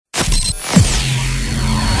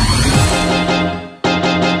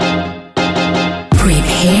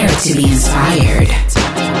to be inspired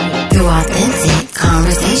through authentic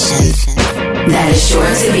conversations that is sure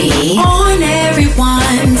to be on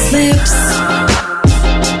everyone's lips.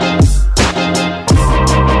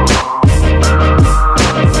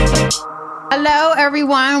 Hello,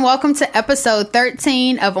 everyone. Welcome to episode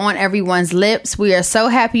 13 of On Everyone's Lips. We are so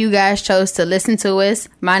happy you guys chose to listen to us.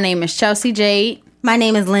 My name is Chelsea Jade. My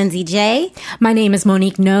name is Lindsay J. My name is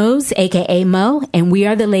Monique Nose, aka Mo, and we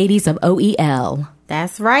are the ladies of OEL.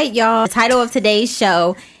 That's right, y'all. The title of today's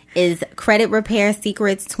show is Credit Repair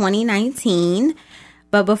Secrets 2019.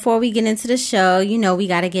 But before we get into the show, you know, we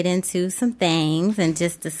got to get into some things and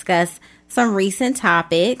just discuss some recent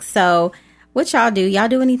topics. So, what y'all do? Y'all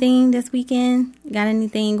do anything this weekend? Got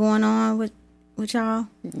anything going on with y'all?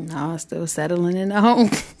 No, still settling in the home.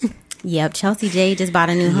 Yep, Chelsea J just bought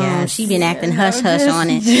a new home. She been acting hush-hush on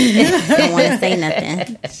it. Don't want to say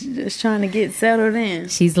nothing. Just trying to get settled in.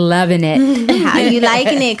 She's loving it. How you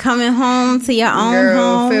liking it coming home to your own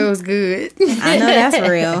Girl, home? feels good. I know that's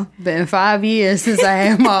real. Been 5 years since I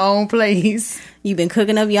had my own place. You been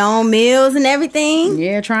cooking up your own meals and everything?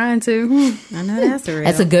 Yeah, trying to. I know that's real.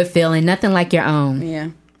 That's a good feeling. Nothing like your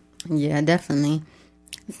own. Yeah, definitely.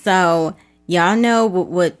 So, y'all know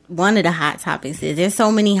what one of the hot topics is. There's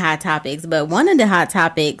so many hot topics, but one of the hot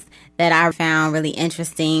topics that I found really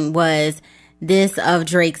interesting was this of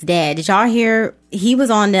Drake's dad. Did y'all hear? He was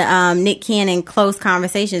on the Nick Cannon Close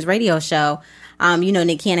Conversations radio show. You know,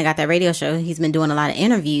 Nick Cannon got that radio show. He's been doing a lot of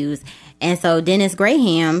interviews. And so Dennis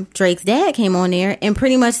Graham, Drake's dad, came on there and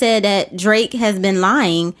pretty much said that Drake has been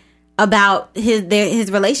lying about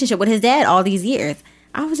his relationship with his dad all these years.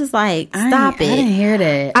 I was just like, stop it. I didn't hear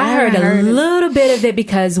that. I heard a little bit of it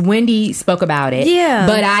because Wendy spoke about it. Yeah.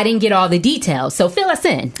 But I didn't get all the details. So fill us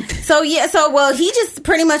in. So he just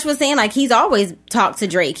pretty much was saying like he's always talked to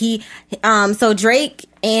Drake. So Drake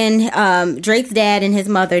and Drake's dad and his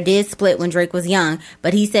mother did split when Drake was young,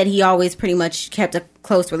 but he said he always pretty much kept a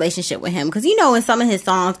close relationship with him. Because, you know, in some of his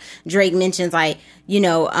songs, Drake mentions like, you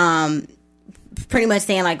know, pretty much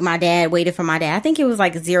saying like my dad waited for my dad. I think it was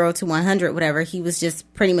like 0 to 100, whatever. He was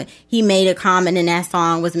just pretty much, he made a comment in that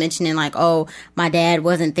song was mentioning like, oh, my dad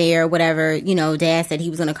wasn't there, whatever, you know, dad said he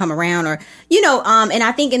was going to come around or, you know, and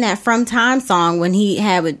I think in that From Time song when he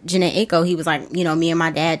had with Jhené Aiko, he was like, you know, me and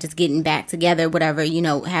my dad just getting back together, whatever, you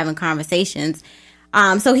know, having conversations.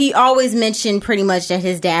 So he always mentioned pretty much that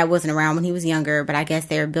his dad wasn't around when he was younger, but I guess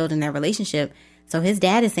they were building their relationship. So his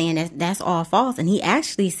dad is saying that that's all false. And he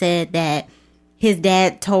actually said that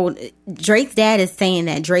Drake's dad is saying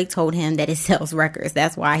that Drake told him that it sells records.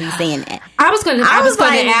 That's why he's saying that. I was going to ask,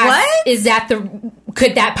 what? Is that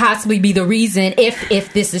could that possibly be the reason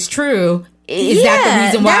if this is true? Is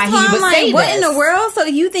that the reason why he would say what this? in the world? So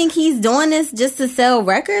you think he's doing this just to sell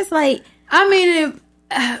records? Like, I mean,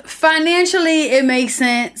 financially it makes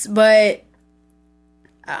sense, but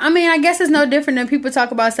I mean, I guess it's no different than people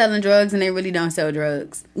talk about selling drugs and they really don't sell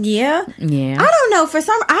drugs. Yeah. I don't know.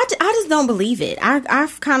 I just don't believe it. I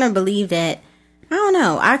kind of believe that. I don't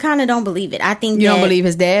know. I kind of don't believe it. I think you don't believe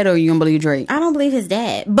his dad, or you don't believe Drake? I don't believe his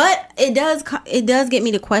dad, but it does get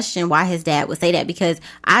me to question why his dad would say that, because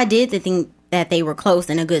I did think that they were close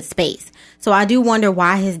in a good space. So I do wonder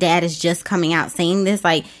why his dad is just coming out saying this.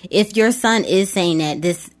 Like, if your son is saying that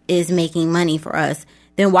this is making money for us,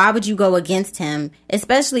 then why would you go against him,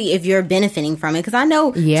 especially if you're benefiting from it? Because I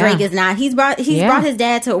know Drake is not. He's brought his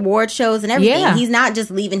dad to award shows and everything. Yeah. He's not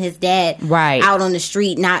just leaving his dad out on the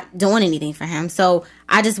street, not doing anything for him. So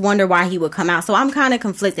I just wonder why he would come out. So I'm kind of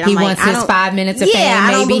conflicted. He wants his 5 minutes of fame. Yeah,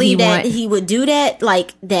 I don't believe that he would do that.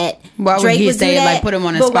 Like that. Why would Drake would say that? Like put him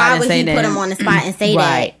on the spot and say that? Put him on the spot and say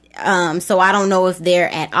that? So I don't know if they're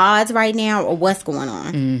at odds right now or what's going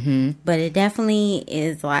on. Mm-hmm. But it definitely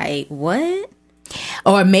is like, what?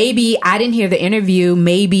 Or maybe, I didn't hear the interview,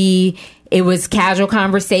 maybe it was casual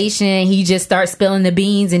conversation. He just started spilling the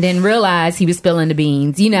beans and didn't realize he was spilling the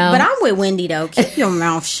beans, you know. But I'm with Wendy though. Keep your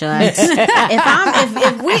mouth shut. if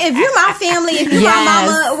you're my family, if you're my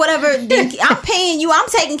mama, whatever, then I'm paying you. I'm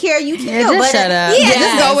taking care of you. Just shut up. Yeah,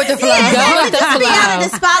 just go with the flow. Just be out of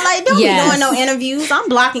the spotlight. Don't be doing no interviews. I'm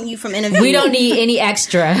blocking you from interviews. We don't need any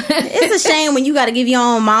extra. It's a shame when you got to give your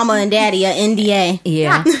own mama and daddy an NDA.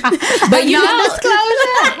 Yeah, but you know,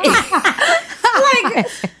 like.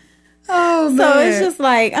 Oh, man. So it's just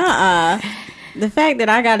like, the fact that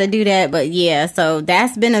I got to do that. But yeah, so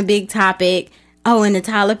that's been a big topic. Oh, and the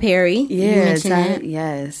Tyler Perry. Yeah,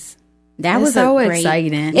 yes. That was so great,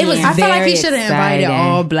 exciting. It was I feel like he should have invited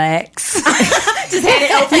all blacks. Just had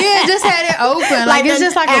it open. Yeah, just had it open. Like it's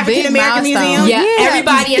just like a big milestone. Yeah,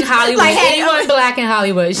 everybody in Hollywood, like, anyone black in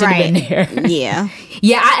Hollywood should have been there. Yeah.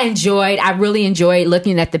 Yeah, I really enjoyed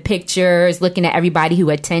looking at the pictures, looking at everybody who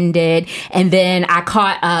attended. And then I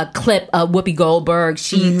caught a clip of Whoopi Goldberg.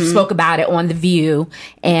 She spoke about it on The View.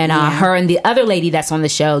 And her and the other lady that's on the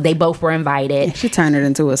show, they both were invited. She turned it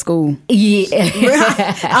into a school.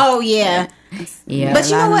 Yeah. Oh, yeah. Yeah. But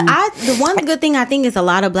you know what? The one good thing I think is a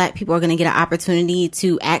lot of black people are going to get an opportunity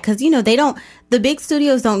to act, because the big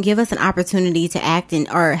studios don't give us an opportunity to act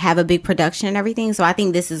or have a big production and everything. So I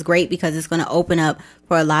think this is great because it's going to open up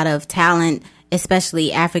for a lot of talent,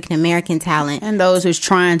 especially African American talent, and those who's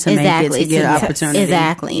trying to make it to get an opportunity.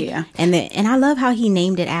 Exactly. Yeah. And I love how he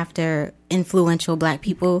named it after influential black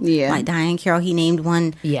people. Yeah. Like Diane Carroll, he named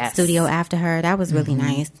one studio after her. That was really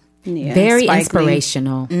nice. Yeah. Very Spike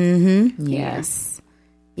inspirational. Lee. Mm-hmm. Yes.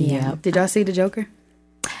 Yeah. Did y'all see The Joker?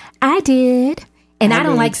 I did. And I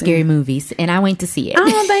don't like didn't. scary movies, and I went to see it. I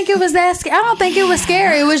don't think it was that. I don't think it was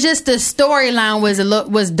scary. It was just the storyline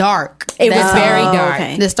was dark. It was very dark.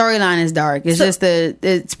 Okay. The storyline is dark. It's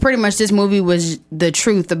it's pretty much this movie was the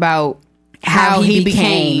truth about how he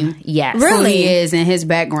became Yes. who he is and his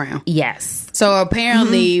background. Yes. So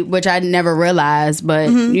apparently, which I never realized,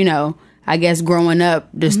 but I guess growing up,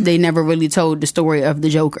 they never really told the story of the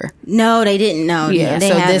Joker. No, they didn't know. Yeah, they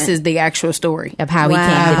so haven't. this is the actual story Of how he Wow.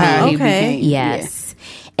 came to be. how he Okay. became. Yes.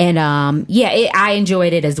 And I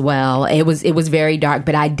enjoyed it as well. It was very dark,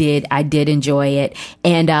 but I did enjoy it.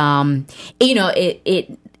 And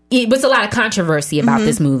it was a lot of controversy about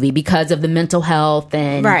this movie because of the mental health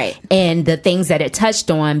and and the things that it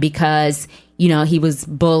touched on, because he was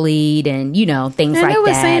bullied and things And like they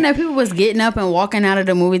was that. saying that people was getting up and walking out of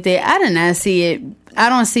the movie theater. I did not see it. I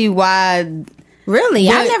don't see why. Really?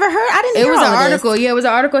 I But never heard. I didn't It hear was all an of this. article. Yeah, it was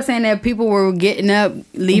an article saying that people were getting up,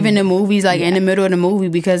 leaving the movies in the middle of the movie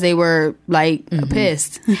because they were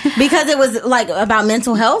pissed. Because it was like about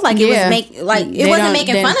mental health. Like it Yeah. was it They wasn't don't-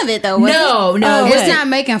 making they- fun of it though. Was No, it? no. Oh, It's okay. not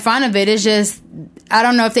making fun of it. It's just I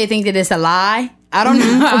don't know if they think that it's a lie. I don't know.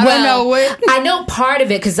 I don't know what. I know part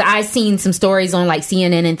of it because I've seen some stories on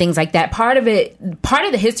CNN and things like that. Part of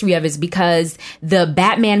the history of it is because the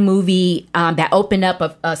Batman movie that opened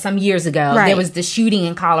up some years ago, Right. there was the shooting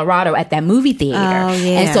in Colorado at that movie theater. Oh,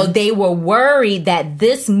 yeah. And so they were worried that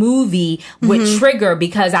this movie would trigger,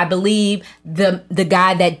 because I believe the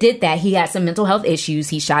guy that did that, he had some mental health issues.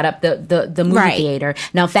 He shot up the movie Right. theater.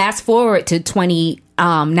 Now fast forward to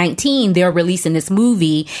 2019, they're releasing this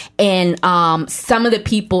movie, and some of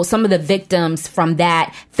the victims from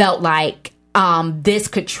that felt like this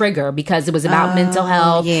could trigger because it was about mental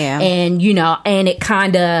health, and and it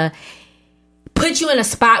kind of put you in a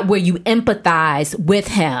spot where you empathize with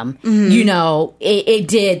him. It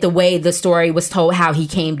did, the way the story was told, how he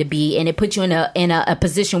came to be, and it put you in a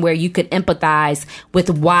position where you could empathize with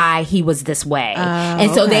why he was this way.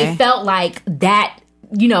 And so they felt like that,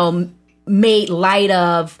 made light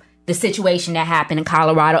of the situation that happened in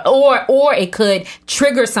Colorado, or it could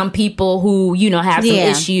trigger some people who have some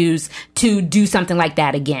issues to do something like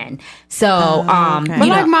that again. So But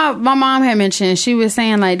like my mom had mentioned, she was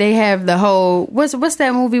saying like they have the whole what's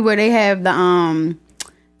that movie where they have the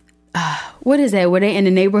what is that, where they in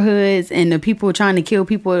the neighborhoods and the people trying to kill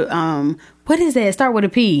people, what is that, start with a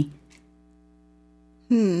P?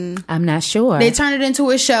 I'm not sure. They turned it into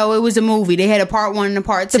a show. It was a movie. They had a part 1 and a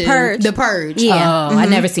part 2. The Purge. Yeah. I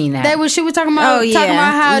never seen that. That was, she was talking about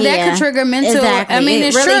how that could trigger mental. Exactly. I mean,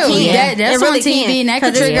 it's really true. Can. That's it really on TV, can. and that could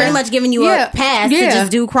It's trigger. pretty much giving you a pass to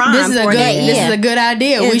just do crime. This is a for good. a day. This is a good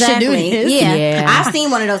idea. We should do this. Yeah. I've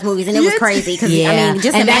seen one of those movies and it was crazy because I mean, just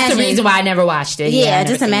and imagine. that's the reason why I never watched it. Yeah, I never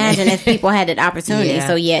just seen imagine it. if people had that opportunity. Yeah.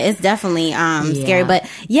 So yeah, it's definitely scary. But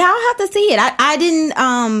yeah, I'll have to see it. I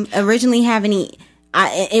didn't originally have any.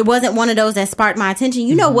 It wasn't one of those that sparked my attention.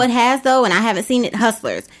 You know what has though, and I haven't seen it.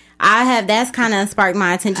 Hustlers. That's kind of sparked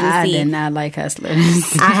my attention to I see. did not like Hustlers.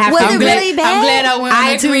 I have Was to it really bad? I'm glad I went on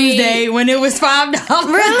I a agree. Tuesday when it was $5.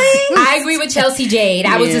 Really? I agree with Chelsea Jade.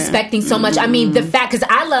 I was Yeah. expecting so much. I mean, the fact, because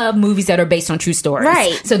I love movies that are based on true stories.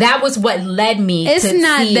 Right. So that was what led me It's to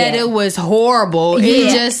not see that it was horrible.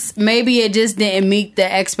 It just it just didn't meet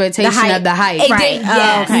the expectation hype. of the hype. It Right. did,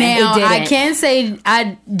 yes, Oh, okay. Now it I didn't. can say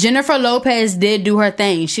Jennifer Lopez did do her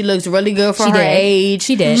thing. She looks really good for She her did. age.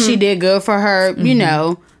 She did. She did good for her,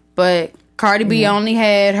 but Cardi B only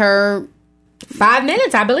had her 5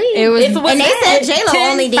 minutes, I believe. It was- And they said J-Lo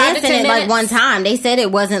 10, only 5 to danced in 10 it like minutes. one time. They said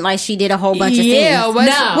it wasn't like she did a whole bunch of Yeah, things. but-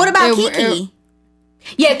 No. What about It- Kiki?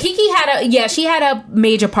 Yeah, Kiki she had a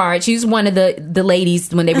major part. She was one of the ladies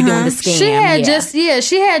when they were doing the scam. She had yeah.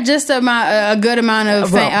 she had just a good amount of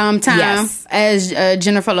time Yes. as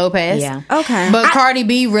Jennifer Lopez. Yeah. Okay. But Cardi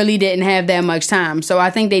B really didn't have that much time, so I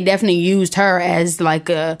think they definitely used her as like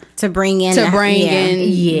to bring in in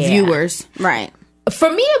Yeah. viewers. Right.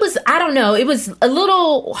 For me, it was, I don't know, it was a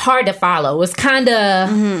little hard to follow. It was kind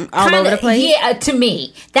of all over the place. Yeah, to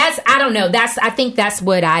me. I don't know. I think that's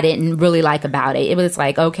what I didn't really like about it. It was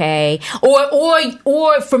like, okay.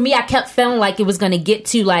 Or for me, I kept feeling like it was going to get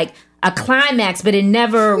to like a climax, but it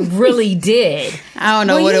never really did. I don't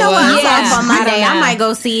know what you it know was. what? I'm off on Monday. I know. might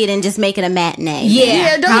go see it and just make it a matinee.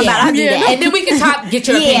 Yeah. How about I do that? And then we can get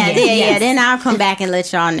your opinion. Yeah. Then I'll come back and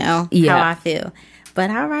let y'all know Yeah. how I feel. But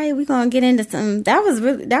all right, we're gonna get into some. That was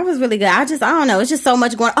really good. I don't know. It's just so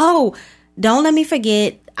much going. Oh, don't let me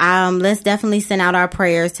forget. Let's definitely send out our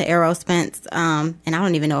prayers to Errol Spence. And I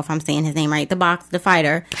don't even know if I'm saying his name right. The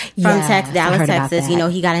fighter from Yes, Dallas, I heard about Texas. that. You know,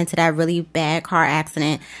 he got into that really bad car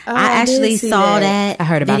accident. Oh, I I did actually see saw that. that I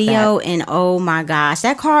heard about video, and oh my gosh,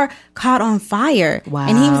 that car caught on fire. Wow.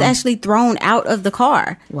 And he was actually thrown out of the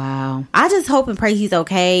car. Wow. I just hope and pray he's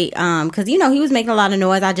okay. Because, you know, he was making a lot of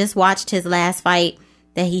noise. I just watched his last fight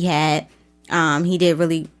that he had. He did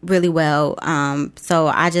really, really well. So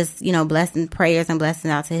I just, you know, prayers and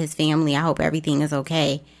blessings out to his family. I hope everything is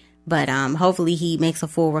okay. But hopefully he makes a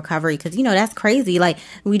full recovery because, you know, that's crazy. Like,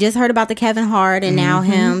 we just heard about the Kevin Hart and now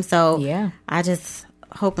him. So Yeah. I just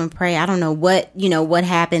hope and pray. I don't know what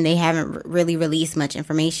happened. They haven't really released much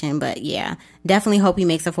information. But, yeah, definitely hope he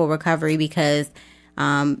makes a full recovery because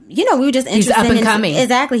you know, we were just interested. He's up and coming.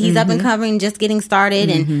 Exactly. He's up and coming, just getting started,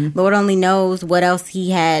 and Lord only knows what else he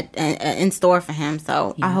had in store for him.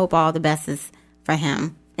 So I hope all the best is for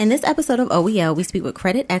him. In this episode of OEL, we speak with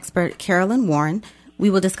credit expert Carolyn Warren. We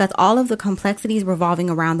will discuss all of the complexities revolving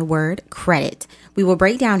around the word credit. We will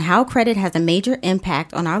break down how credit has a major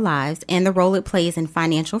impact on our lives and the role it plays in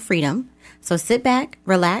financial freedom. So sit back,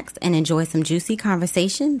 relax, and enjoy some juicy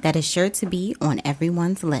conversation that is sure to be on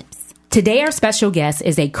everyone's lips. Today, our special guest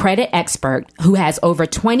is a credit expert who has over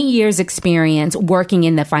 20 years experience working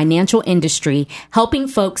in the financial industry, helping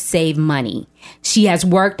folks save money. She has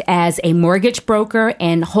worked as a mortgage broker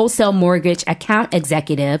and wholesale mortgage account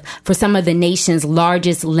executive for some of the nation's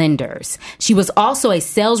largest lenders. She was also a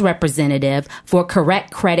sales representative for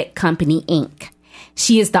Correct Credit Company, Inc.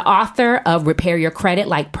 She is the author of Repair Your Credit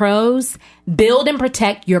Like Pros, Build and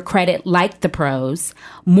Protect Your Credit Like the Pros,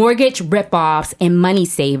 Mortgage Ripoffs and Money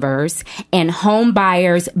Savers, and Home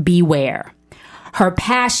Buyers Beware. Her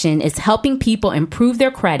passion is helping people improve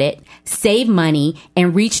their credit, save money,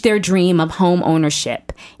 and reach their dream of home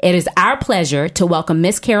ownership. It is our pleasure to welcome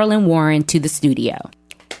Miss Carolyn Warren to the studio.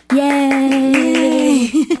 Yay!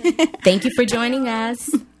 Thank you for joining us.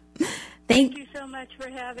 Thank you so much for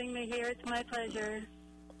having me here. It's my pleasure.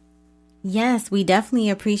 Yes, we definitely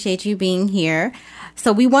appreciate you being here.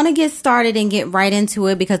 So we want to get started and get right into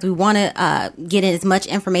it because we want to get as much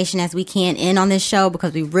information as we can in on this show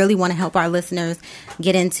because we really want to help our listeners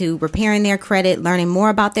get into repairing their credit, learning more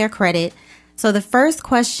about their credit. So the first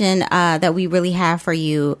question that we really have for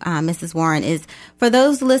you, Mrs. Warren, is for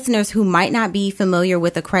those listeners who might not be familiar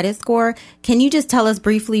with a credit score, can you just tell us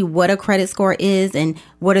briefly what a credit score is and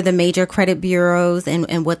what are the major credit bureaus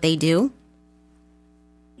and what they do?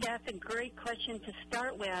 That's a great question to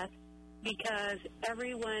start with because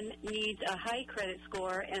everyone needs a high credit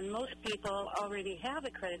score and most people already have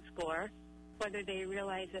a credit score, whether they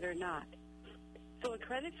realize it or not. So a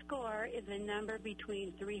credit score is a number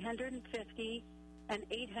between 350 and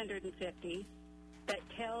 850 that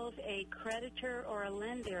tells a creditor or a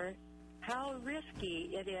lender how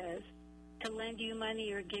risky it is to lend you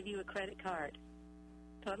money or give you a credit card.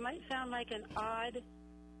 So it might sound like an odd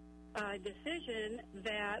decision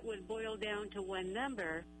that would boil down to one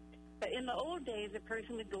number, but in the old days, a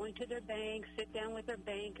person would go into their bank, sit down with their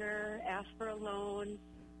banker, ask for a loan,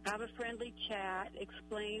 have a friendly chat,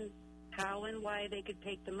 explain how and why they could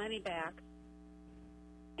take the money back.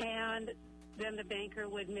 And then the banker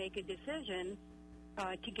would make a decision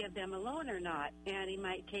to give them a loan or not. And he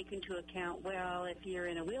might take into account, well, if you're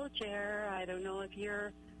in a wheelchair, I don't know if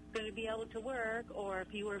you're going to be able to work, or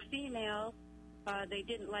if you were female, they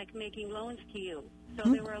didn't like making loans to you. So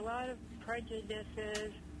there were a lot of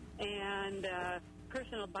prejudices and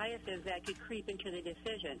personal biases that could creep into the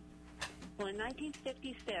decision. Well, in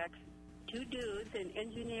 1956, two dudes, an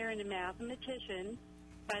engineer and a mathematician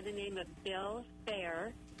by the name of Bill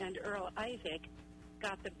Fair and Earl Isaac,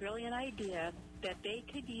 got the brilliant idea that they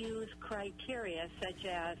could use criteria such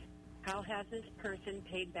as how has this person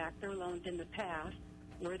paid back their loans in the past,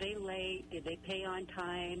 were they late, did they pay on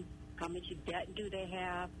time, how much debt do they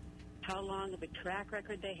have, how long of a track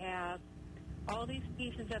record they have. All these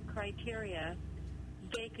pieces of criteria,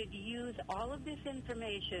 they could use all of this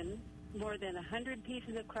information, more than 100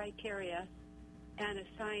 pieces of criteria, and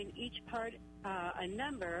assign each part a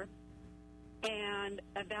number and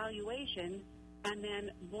evaluation and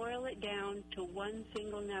then boil it down to one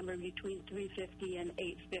single number between 350 and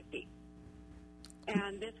 850.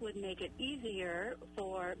 And this would make it easier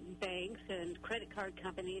for banks and credit card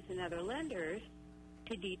companies and other lenders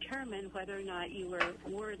to determine whether or not you were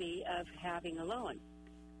worthy of having a loan.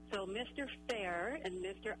 So Mr. Fair and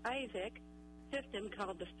Mr. Isaac system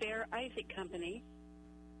called the Fair Isaac Company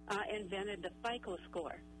invented the FICO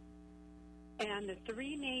score. And the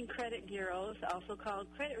three main credit bureaus, also called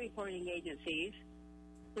credit reporting agencies,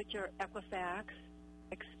 which are Equifax,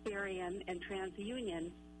 Experian, and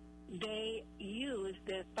TransUnion, they use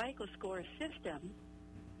the FICO score system,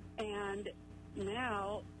 and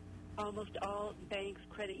now almost all banks,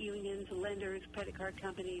 credit unions, lenders, credit card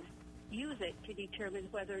companies use it to determine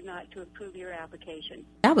whether or not to approve your application.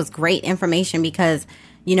 That was great information because,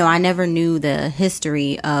 I never knew the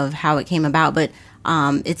history of how it came about, but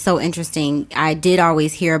it's so interesting. I did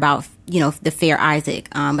always hear about, the Fair Isaac,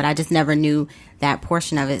 but I just never knew that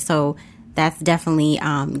portion of it. So that's definitely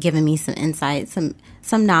given me some insight,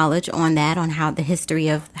 some knowledge on that, on how the history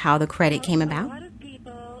of how the credit came about. A lot of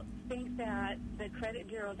people think that the credit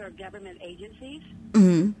bureaus are government agencies,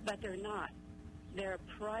 but they're not. They're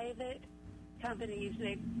private companies.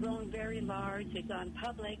 They've grown very large. They've gone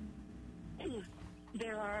public.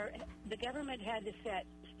 The government had to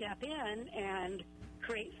step in and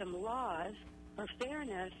create some laws for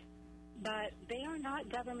fairness, but they are not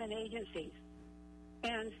government agencies.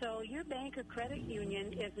 And so your bank or credit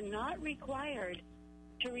union is not required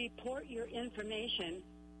to report your information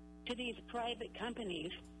to these private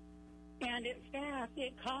companies. And in fact,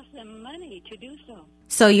 it costs them money to do so.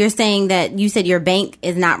 So you're saying that you said your bank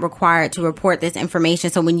is not required to report this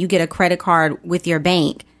information. So when you get a credit card with your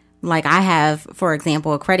bank, like I have, for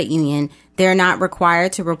example, a credit union, they're not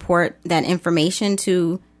required to report that information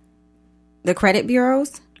to the credit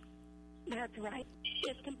bureaus? That's right.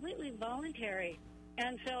 It's completely voluntary.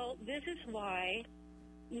 And so this is why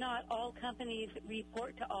not all companies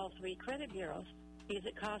report to all three credit bureaus, because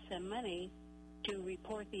it costs them money to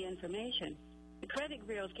report the information. The credit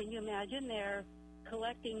bureaus, can you imagine, they're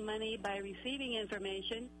collecting money by receiving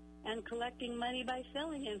information and collecting money by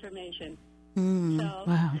selling information. So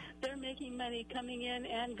Wow. they're making money coming in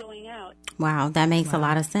and going out. Wow, that makes a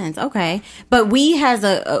lot of sense. Okay, but we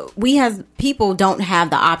as people don't have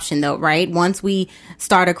the option though, right? Once we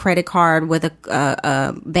start a credit card with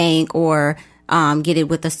a bank or get it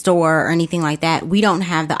with a store or anything like that, we don't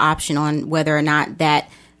have the option on whether or not that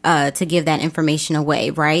to give that information away,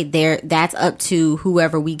 right? That's up to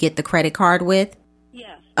whoever we get the credit card with.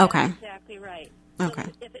 Yes. Okay. That's exactly right. So Okay.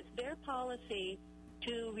 if it's their policy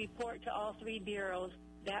to report to all three bureaus,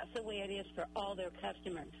 that's the way it is for all their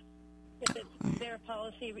customers. If it's their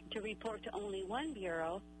policy to report to only one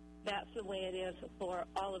bureau, that's the way it is for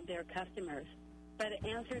all of their customers. But it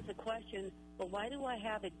answers the question, well, why do I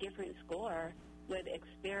have a different score with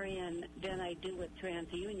Experian than I do with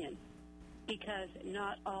TransUnion? Because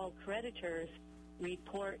not all creditors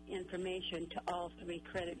report information to all three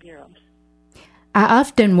credit bureaus. I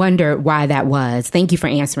often wonder why that was. Thank you for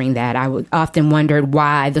answering that. I often wondered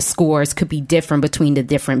why the scores could be different between the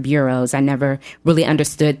different bureaus. I never really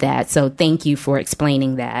understood that. So thank you for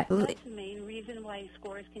explaining that. That's the main reason why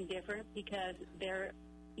scores can differ, because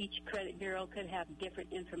each credit bureau could have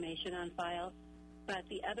different information on file. But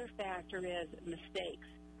the other factor is mistakes.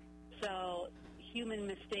 So human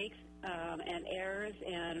mistakes and errors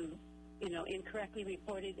and incorrectly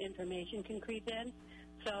reported information can creep in.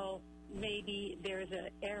 So maybe there's an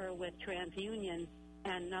error with TransUnion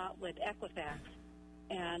and not with Equifax,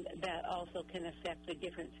 and that also can affect the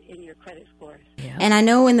difference in your credit scores. Yeah. And I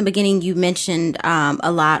know in the beginning you mentioned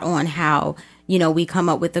a lot on how, we come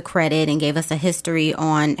up with the credit and gave us a history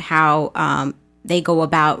on how they go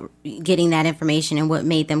about getting that information and what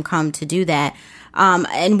made them come to do that.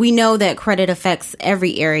 And we know that credit affects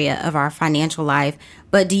every area of our financial life.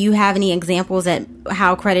 But do you have any examples at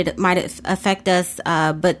how credit might affect us,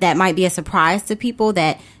 but that might be a surprise to people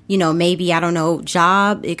that, maybe, I don't know,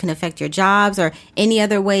 it can affect your jobs or any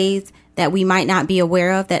other ways that we might not be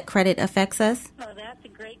aware of that credit affects us? Well, that's a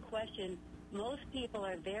great question. Most people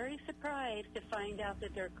are very surprised to find out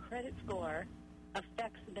that their credit score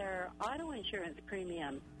affects their auto insurance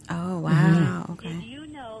premium. Oh, wow. Okay. Did you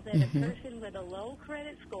know that a person with a low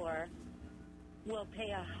credit score will pay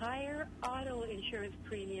a higher auto insurance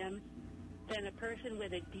premium than a person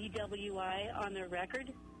with a DWI on their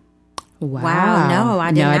record? Wow. No,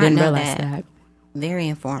 I didn't know realize that. Very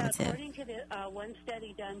informative. According to the one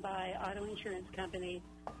study done by auto insurance company,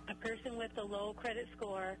 a person with a low credit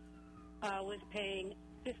score was paying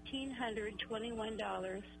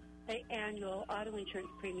 $1,521 annual auto insurance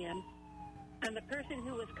premium, And the person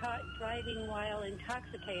who was caught driving while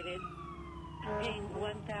intoxicated paying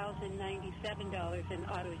 $1,097 in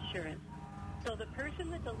auto insurance. So the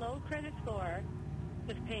person with the low credit score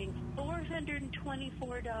was paying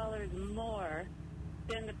 $424 more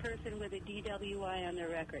than the person with a DWI on their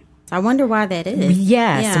record. I wonder why that is.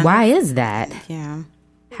 Yes, Yeah. why is that? Yeah.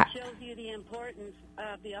 It shows you the importance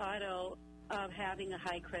of the auto, of having a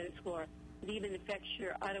high credit score. It even affects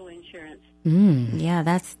your auto insurance. Yeah,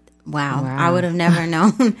 that's wow. I would have never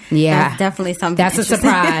known. Yeah. That's definitely something. That's a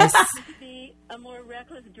surprise. You should be a more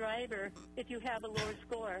reckless driver if you have a lower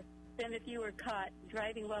score than if you were caught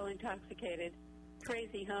driving while intoxicated.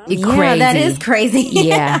 Crazy, huh? Yeah, that is crazy.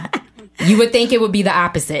 Yeah. You would think it would be the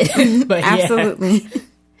opposite. But yeah. Absolutely.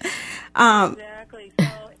 Exactly.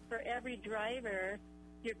 So for every driver,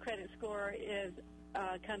 your credit score is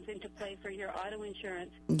comes into play for your auto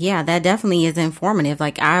insurance. Yeah, that definitely is informative.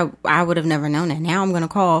 Like I would have never known that. Now I'm going to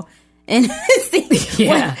call and see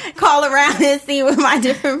call around and see what my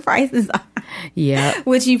different prices are. Yeah.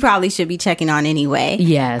 Which you probably should be checking on anyway.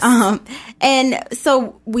 Yes. And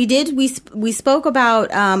so we spoke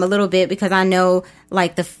about a little bit, because I know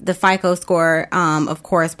like the FICO score, of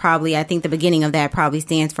course, probably, I think the beginning of that probably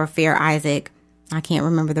stands for Fair Isaac. I can't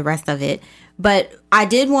remember the rest of it. But I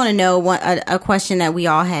did want to know a question that we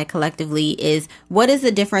all had collectively is, what is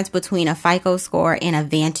the difference between a FICO score and a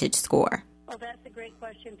Vantage score? Well, that's a great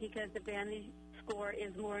question, because the Vantage score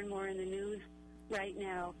is more and more in the news right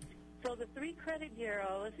now. So the three credit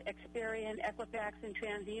bureaus, Experian, Equifax, and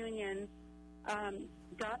TransUnion,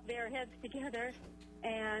 got their heads together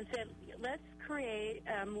and said, let's create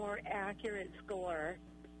a more accurate score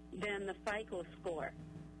than the FICO score.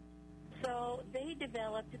 So they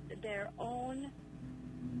developed their own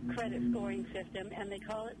credit scoring system, and they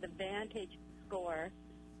call it the Vantage score.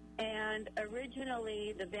 And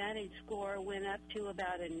originally, the Vantage score went up to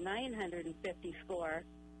about a 950 score,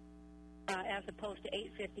 as opposed to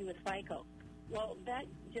 850 with FICO. Well, that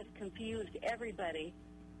just confused everybody,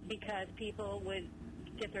 because people would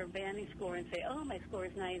get their Vantage score and say, oh, my score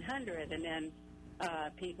is 900, and then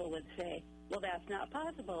people would say, well, that's not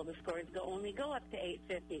possible. The scores only go up to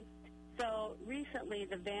 850. So recently,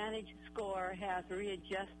 the Vantage score has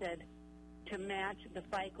readjusted to match the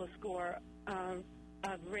FICO score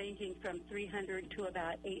of ranging from 300 to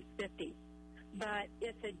about 850. But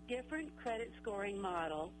it's a different credit scoring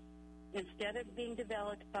model. Instead of being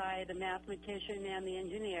developed by the mathematician and the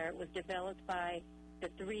engineer, it was developed by the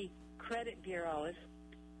three credit bureaus.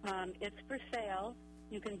 It's for sale.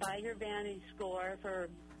 You can buy your Vantage score for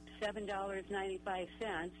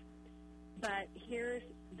 $7.95. But here's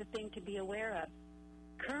the thing to be aware of.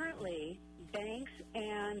 Currently, banks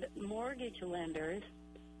and mortgage lenders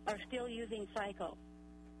are still using FICO.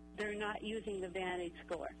 They're not using the Vantage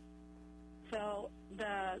score. So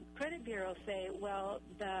the credit bureaus say, well,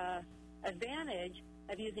 the advantage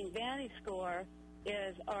of using Vantage score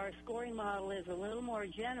is our scoring model is a little more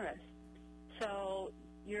generous. So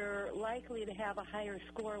you're likely to have a higher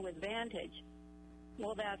score with Vantage.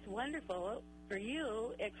 Well, that's wonderful for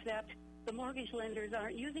you, except the mortgage lenders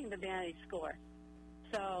aren't using the Vantage score.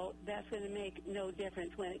 So that's going to make no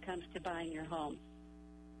difference when it comes to buying your home.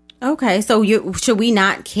 Okay, so should we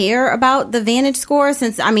not care about the Vantage score,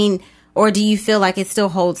 or do you feel like it still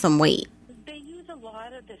holds some weight? They use a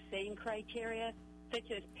lot of the same criteria,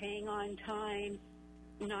 such as paying on time,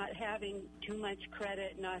 not having too much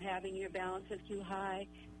credit, not having your balances too high.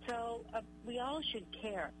 So we all should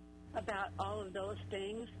care about all of those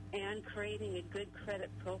things and creating a good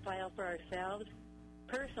credit profile for ourselves.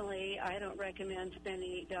 Personally, I don't recommend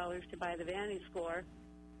spending $8 to buy the Vantage score,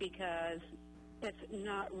 because it's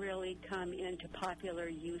not really come into popular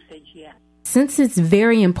usage yet. Since it's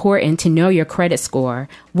very important to know your credit score,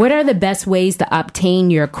 what are the best ways to obtain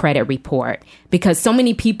your credit report? Because so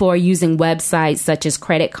many people are using websites such as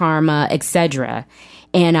Credit Karma, etc.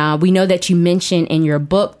 And we know that you mentioned in your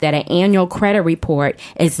book that an annual credit report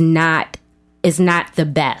is not the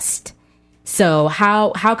best. So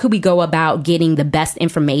how could we go about getting the best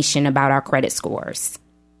information about our credit scores?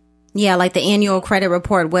 Yeah, like the annual credit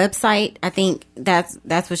report website. I think that's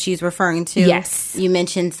what she's referring to. Yes. You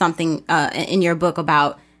mentioned something in your book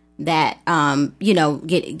about that,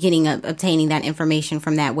 obtaining that information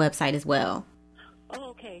from that website as well.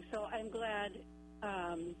 Oh, okay. So I'm glad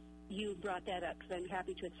you brought that up, because I'm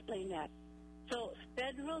happy to explain that. So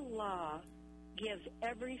federal law gives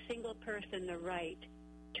every single person the right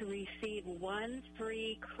to receive one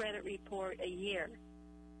free credit report a year,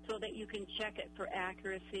 so that you can check it for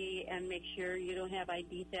accuracy and make sure you don't have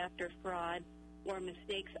ID theft or fraud or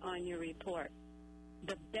mistakes on your report.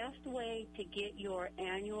 The best way to get your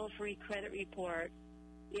annual free credit report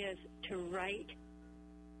is to write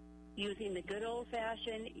using the good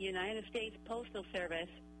old-fashioned United States Postal Service,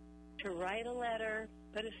 to write a letter,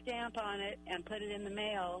 put a stamp on it, and put it in the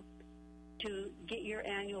mail to get your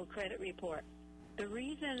annual credit report. The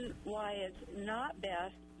reason why it's not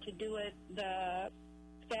best to do it the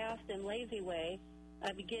fast and lazy way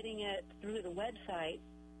of getting it through the website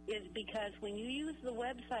is because when you use the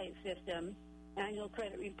website system,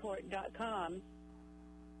 annualcreditreport.com,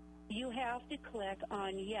 you have to click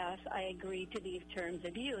on, yes, I agree to these terms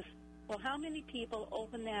of use. Well, how many people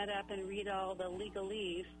open that up and read all the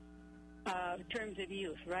legalese terms of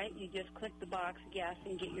use, right? You just click the box, yes,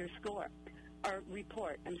 and get your score, or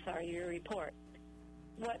report, your report.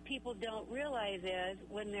 What people don't realize is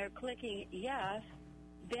when they're clicking yes,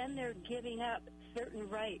 then they're giving up certain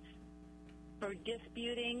rights for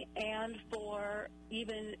disputing and for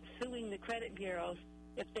even suing the credit bureaus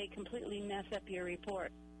if they completely mess up your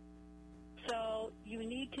report. So you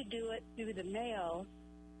need to do it through the mail,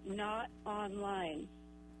 not online.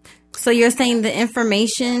 So you're saying the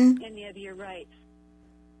information, any of your rights.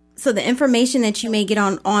 So the information that you may get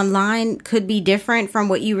online could be different from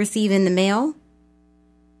what you receive in the mail?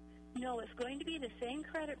 No, it's going to be the same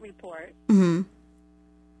credit report, Mm-hmm.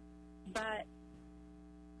 but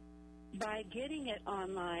by getting it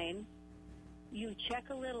online, you check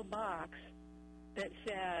a little box that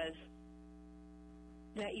says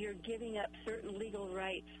that you're giving up certain legal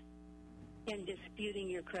rights in disputing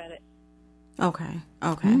your credit. Okay.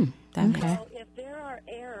 Okay. So if there are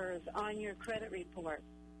errors on your credit report,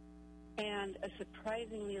 and a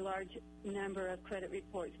surprisingly large number of credit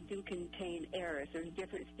reports do contain errors, there's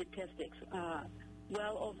different statistics.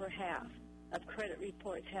 Well over half of credit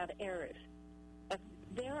reports have errors. If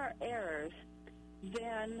there are errors,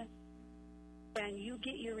 then and you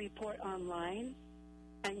get your report online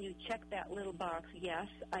and you check that little box, yes,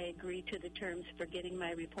 I agree to the terms for getting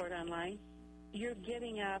my report online, you're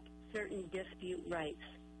giving up certain dispute rights.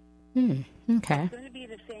 Okay. It's going to be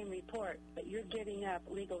the same report, but you're giving up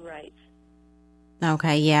legal rights.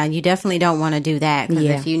 Okay, yeah, you definitely don't want to do that because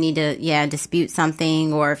if you need to, dispute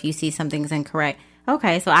something or if you see something's incorrect.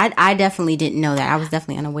 Okay, so I definitely didn't know that. I was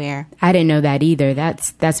definitely unaware. I didn't know that either.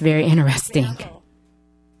 That's very interesting.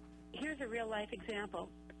 Here's a real-life example.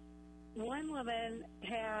 One woman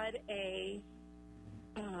had a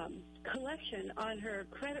collection on her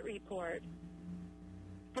credit report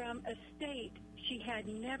from a state she had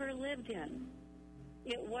never lived in.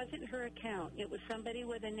 It wasn't her account. It was somebody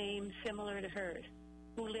with a name similar to hers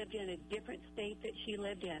who lived in a different state that she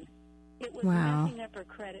lived in. It was messing up her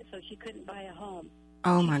credit, so she couldn't buy a home.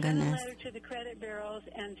 Oh, she my sent goodness. a letter to the credit bureaus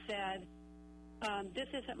and said, this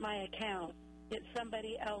isn't my account. It's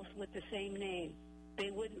somebody else with the same name. They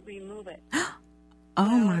wouldn't remove it.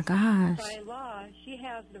 My gosh. By law, she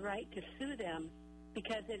has the right to sue them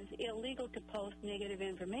because it is illegal to post negative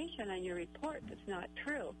information on your report that's not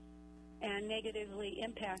true and negatively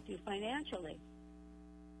impact you financially.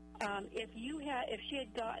 If she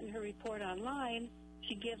had gotten her report online,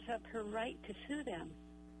 she gives up her right to sue them.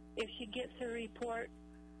 If she gets her report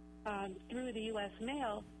through the U.S.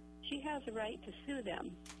 mail, she has a right to sue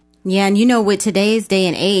them. Yeah, and with today's day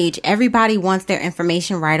and age, everybody wants their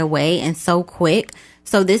information right away and so quick.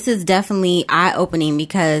 So this is definitely eye-opening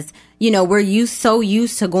because, we're so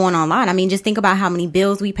used to going online. I mean, just think about how many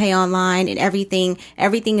bills we pay online and everything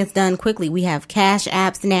is done quickly. We have cash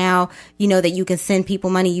apps now, that you can send people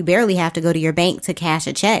money. You barely have to go to your bank to cash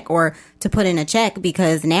a check or to put in a check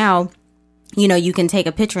because now, you can take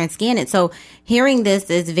a picture and scan it. So hearing this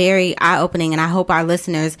is very eye-opening, and I hope our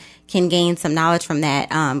listeners can gain some knowledge from that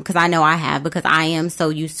because I know I have, because I am so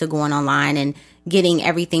used to going online and getting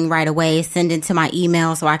everything right away, send it to my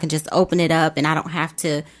email so I can just open it up and I don't have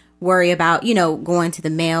to worry about, going to the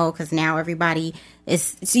mail because now everybody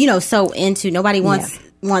is, so into, nobody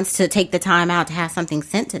wants to take the time out to have something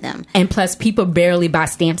sent to them. And plus, people barely buy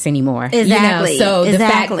stamps anymore. Exactly. So the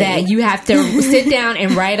fact that you have to sit down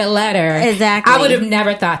and write a letter, exactly, I would have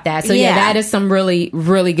never thought that. So that is some really,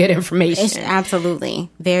 really good information. It's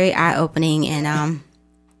absolutely very eye opening, and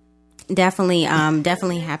definitely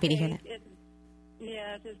happy to hear that.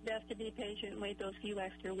 It's best to be patient and wait those few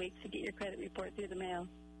extra weeks to get your credit report through the mail.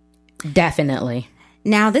 Definitely.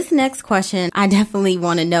 Now, this next question, I definitely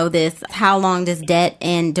want to know this. How long does debt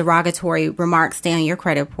and derogatory remarks stay on your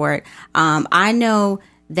credit report? I know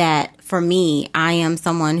that for me, I am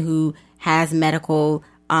someone who has medical,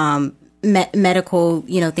 things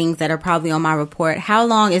that are probably on my report. How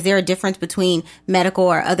long, is there a difference between medical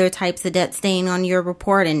or other types of debt staying on your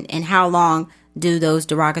report? And how long do those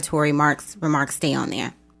derogatory remarks stay on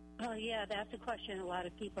there? Oh, yeah, that's a question a lot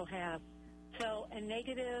of people have. So a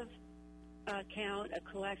negative account, a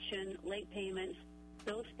collection, late payments,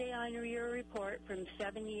 those stay on your report from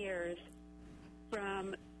 7 years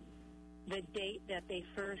from the date that they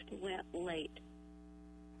first went late.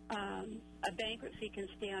 A bankruptcy can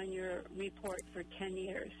stay on your report for 10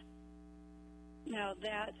 years. Now,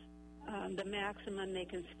 that's the maximum they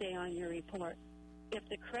can stay on your report. If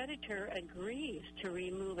the creditor agrees to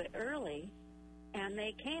remove it early, and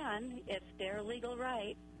they can, it's their legal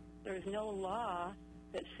right, there's no law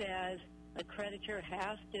that says a creditor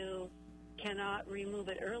cannot remove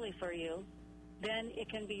it early for you, then it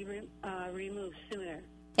can be removed sooner.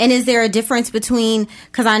 And is there a difference between,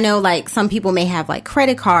 because I know like some people may have like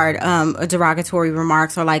credit card derogatory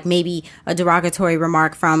remarks, or like maybe a derogatory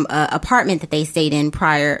remark from an apartment that they stayed in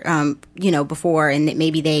prior, before, and that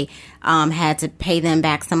maybe they had to pay them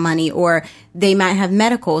back some money, or they might have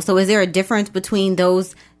medical. So is there a difference between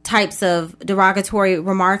those types of derogatory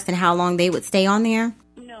remarks and how long they would stay on there?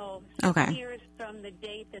 No. Okay. Years from the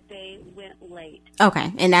date that they went late.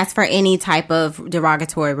 Okay. And that's for any type of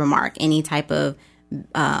derogatory remark, any type of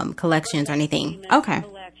collections or anything. Okay.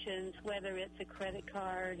 Collections, whether it's a credit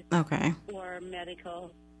card, okay, or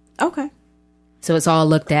medical. Okay. So it's all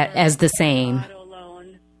looked at as the same. Auto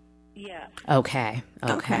loan. Yes. Okay.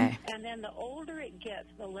 And then the older it gets,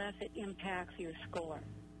 the less it impacts your score.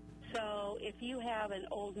 So if you have an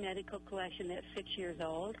old medical collection that's 6 years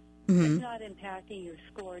old, it's not impacting your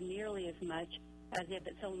score nearly as much as if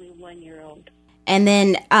it's only 1 year old. And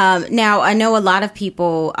then now I know a lot of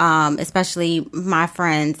people, especially my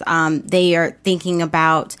friends, they are thinking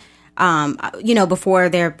about, before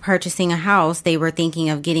they're purchasing a house, they were thinking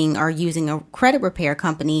of getting or using a credit repair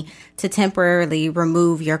company to temporarily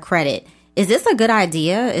remove your credit. Is this a good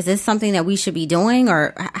idea? Is this something that we should be doing,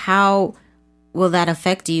 or how will that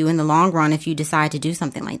affect you in the long run if you decide to do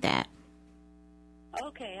something like that?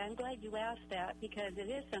 Okay, I'm glad you asked that, because it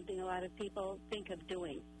is something a lot of people think of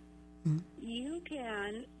doing. You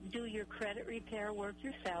can do your credit repair work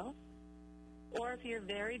yourself, or if you're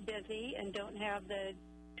very busy and don't have the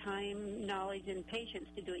time, knowledge, and patience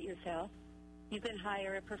to do it yourself, you can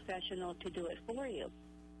hire a professional to do it for you.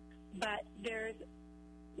 But there's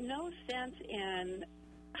no sense in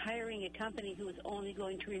hiring a company who is only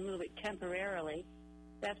going to remove it temporarily.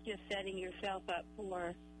 That's just setting yourself up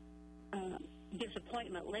for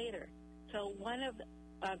disappointment later. So one of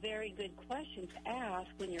a very good question to ask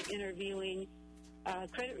when you're interviewing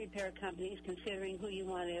credit repair companies, considering who you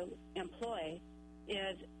want to employ,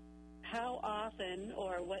 is how often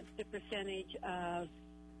or what's the percentage of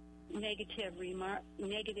negative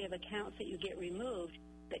accounts that you get removed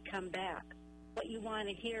that come back. What you want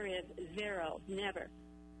to hear is zero, never.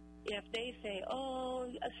 If they say,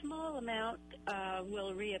 a small amount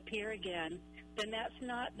will reappear again, then that's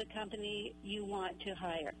not the company you want to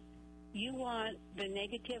hire. You want the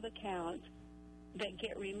negative accounts that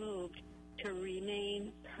get removed to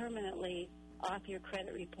remain permanently off your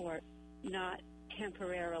credit report, not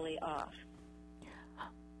temporarily off.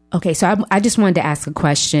 Okay, so I just wanted to ask a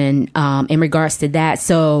question in regards to that.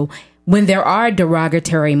 So when there are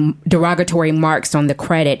derogatory marks on the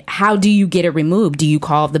credit, how do you get it removed? Do you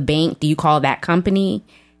call the bank? Do you call that company?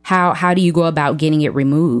 How do you go about getting it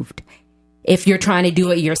removed? If you're trying to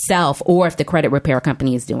do it yourself, or if the credit repair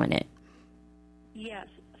company is doing it? Yes,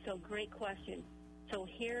 so great question. So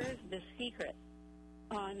here's the secret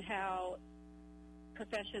on how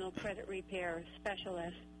professional credit repair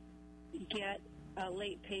specialists get a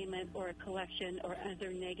late payment or a collection or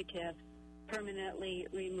other negative permanently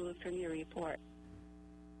removed from your report.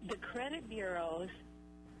 The credit bureaus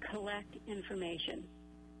collect information.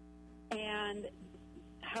 And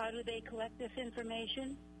how do they collect this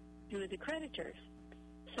information? Through the creditors.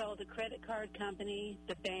 So the credit card company,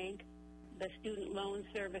 the bank, the student loan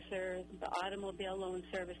servicer, the automobile loan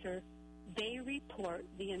servicer, they report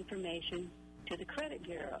the information to the credit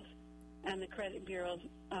bureaus, and the credit bureaus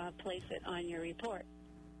place it on your report.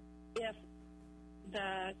 If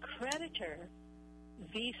the creditor,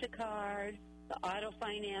 Visa card, the auto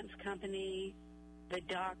finance company, the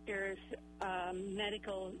doctor's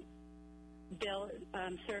medical bill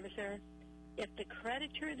servicer, if the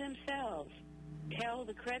creditor themselves tell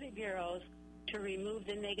the credit bureaus to remove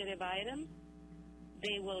the negative item,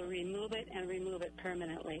 they will remove it and remove it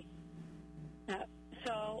permanently.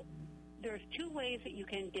 So there's two ways that you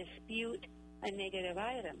can dispute a negative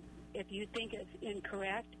item. If you think it's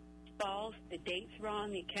incorrect, false, the date's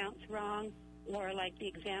wrong, the account's wrong, or like the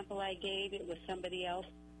example I gave, it was somebody else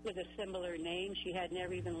with a similar name. She had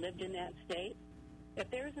never even lived in that state.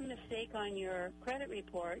 If there's a mistake on your credit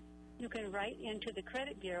report, you can write into the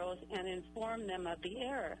credit bureaus and inform them of the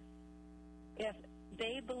error. If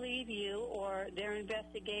they believe you or their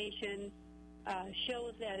investigation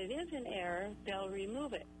shows that it is an error, they'll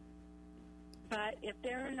remove it. But if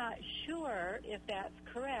they're not sure if that's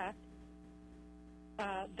correct,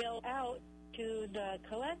 they'll out to the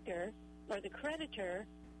collector or the creditor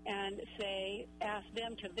and ask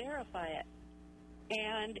them to verify it.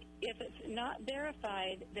 And if it's not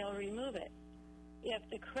verified, they'll remove it. If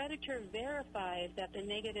the creditor verifies that the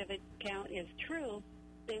negative account is true,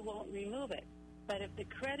 they won't remove it. But if the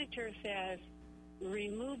creditor says,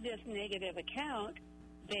 remove this negative account,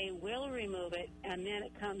 they will remove it, and then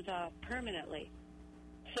it comes off permanently.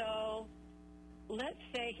 So let's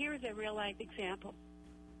say, here's a real-life example.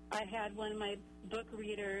 I had one of my book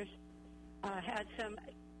readers had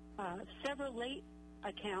several late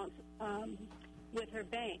accounts with her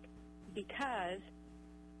bank because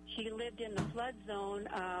she lived in the flood zone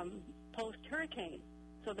post-hurricane.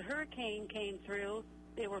 So the hurricane came through.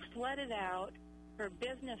 They were flooded out. Her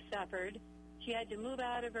business suffered. She had to move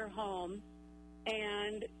out of her home,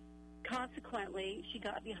 and consequently, she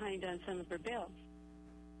got behind on some of her bills.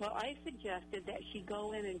 Well, I suggested that she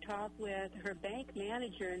go in and talk with her bank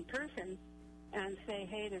manager in person and say,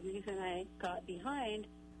 hey, the reason I got behind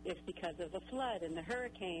is because of the flood and the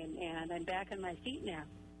hurricane, and I'm back on my feet now.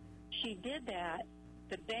 She did that.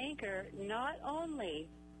 The banker not only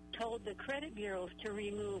told the credit bureaus to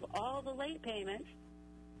remove all the late payments,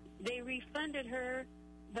 they refunded her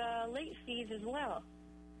the late fees as well.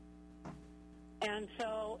 And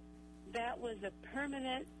so that was a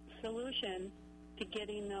permanent solution to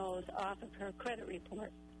getting those off of her credit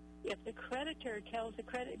report. If the creditor tells the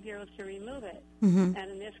credit bureaus to remove it, and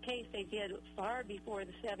in this case they did far before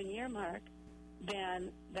the 7-year mark,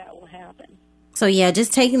 then that will happen. So, yeah,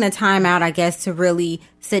 just taking the time out, I guess, to really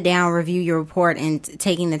sit down, review your report, and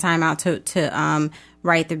taking the time out to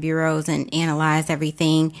write the bureaus and analyze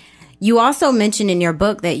everything. You also mentioned in your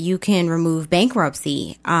book that you can remove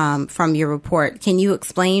bankruptcy from your report. Can you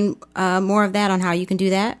explain more of that on how you can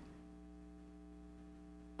do that?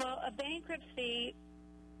 Well, a bankruptcy,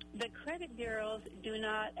 the credit bureaus do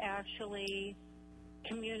not actually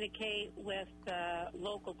communicate with the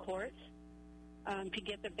local courts to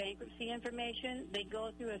get the bankruptcy information. They go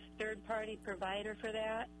through a third-party provider for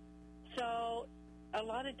that. So a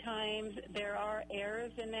lot of times there are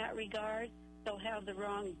errors in that regard. They'll have the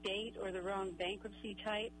wrong date or the wrong bankruptcy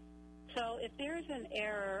type. So if there's an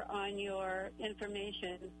error on your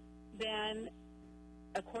information, then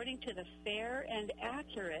according to the Fair and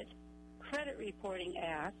Accurate Credit Reporting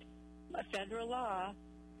Act, a federal law,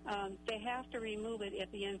 they have to remove it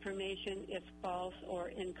if the information is false or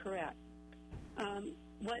incorrect.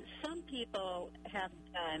 What some people have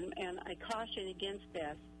done, and I caution against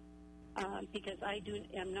this, because I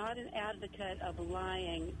am not an advocate of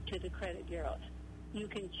lying to the credit bureaus. You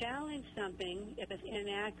can challenge something if it's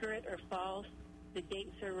inaccurate or false, the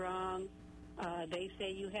dates are wrong, they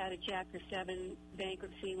say you had a Chapter 7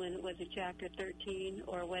 bankruptcy when it was a Chapter 13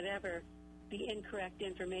 or whatever the incorrect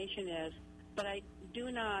information is, but I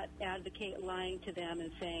do not advocate lying to them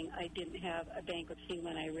and saying I didn't have a bankruptcy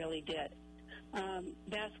when I really did.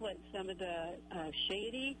 That's what some of the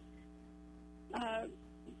shady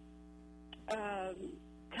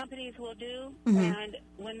companies will do, and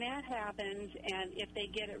when that happens, and if they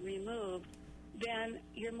get it removed, then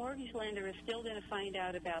your mortgage lender is still going to find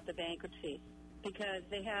out about the bankruptcy because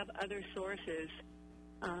they have other sources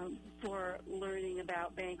for learning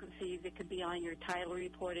about bankruptcies. It could be on your title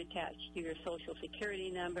report attached to your Social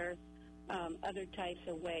Security number, other types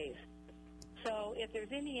of ways. So if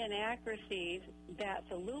there's any inaccuracies, that's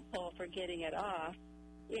a loophole for getting it off.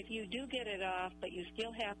 If you do get it off, but you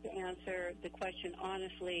still have to answer the question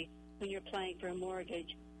honestly when you're applying for a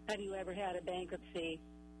mortgage, have you ever had a bankruptcy?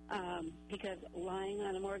 Because lying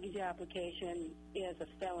on a mortgage application is a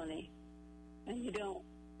felony, and you don't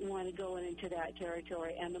want to go into that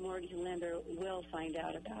territory, and the mortgage lender will find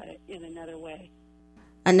out about it in another way.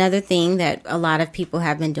 Another thing that a lot of people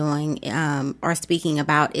have been doing or speaking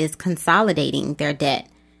about is consolidating their debt.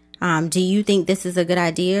 Do you think this is a good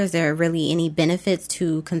idea? Is there really any benefits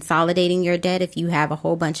to consolidating your debt if you have a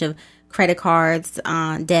whole bunch of credit cards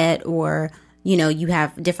debt, or, you know, you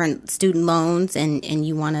have different student loans and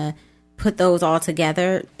you want to put those all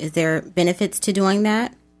together? Is there benefits to doing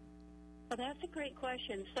that? Well, that's a great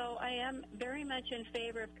question. So I am very much in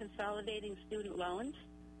favor of consolidating student loans.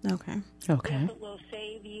 Okay. Okay. It will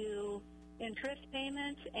save you interest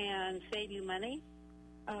payments and save you money.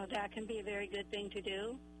 That can be a very good thing to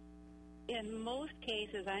do. In most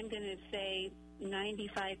cases, I'm going to say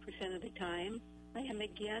 95% of the time, I am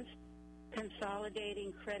against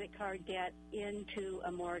consolidating credit card debt into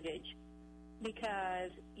a mortgage,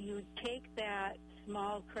 because you take that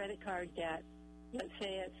small credit card debt, let's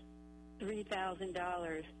say it's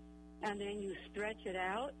 $3,000 and then you stretch it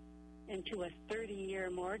out into a 30-year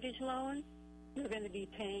mortgage loan, you're going to be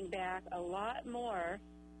paying back a lot more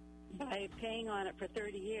by paying on it for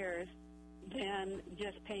 30 years than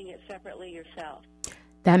just paying it separately yourself.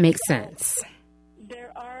 That makes sense.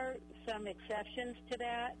 There are some exceptions to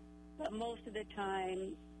that, but most of the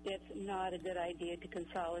time it's not a good idea to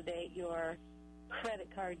consolidate your credit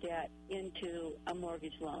card debt into a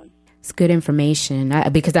mortgage loan. It's good information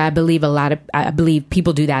because I believe I believe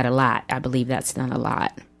people do that a lot. I believe that's done a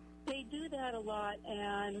lot. They do that a lot,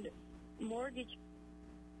 and mortgage,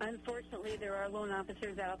 unfortunately, there are loan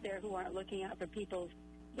officers out there who aren't looking out for people's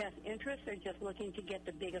best interests. They're just looking to get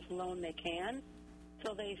the biggest loan they can.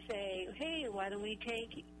 So they say, hey, why don't we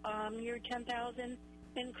take your $10,000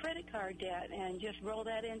 in credit card debt and just roll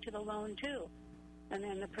that into the loan too? And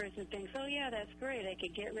then the person thinks, oh, yeah, that's great. I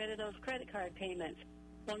could get rid of those credit card payments.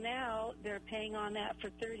 Well, now they're paying on that for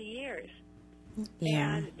 30 years.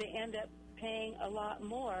 Yeah. And they end up paying a lot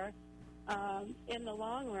more in the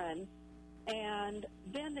long run. And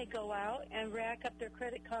then they go out and rack up their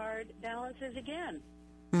credit card balances again.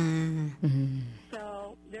 Mm-hmm.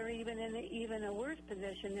 So they're even in a worse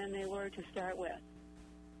position than they were to start with.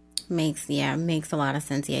 Makes a lot of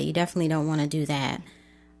sense. Yeah, you definitely don't want to do that.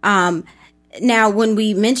 Now, when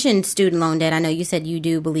we mentioned student loan debt, I know you said you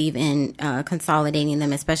do believe in consolidating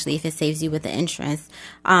them, especially if it saves you with the interest.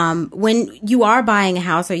 When you are buying a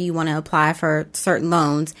house or you want to apply for certain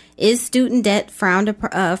loans, is student debt frowned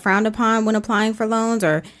upon when applying for loans,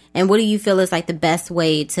 and what do you feel is like the best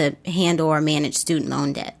way to handle or manage student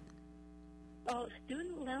loan debt? Oh,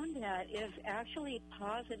 student loan debt is actually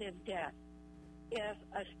positive debt. If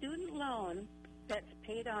a student loan that's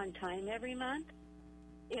paid on time every month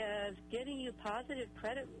is getting you positive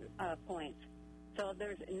credit points. So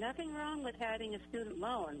there's nothing wrong with having a student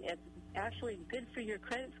loan. It's actually good for your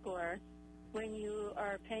credit score when you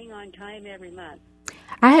are paying on time every month.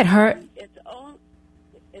 I had heard...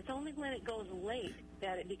 It's only when it goes late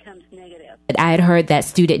that it becomes negative. I had heard that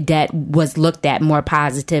student debt was looked at more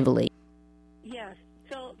positively. Yes.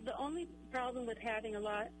 So the only problem with having a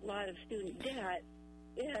lot of student debt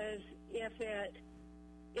is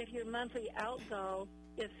if your monthly outgo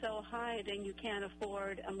is so high, then you can't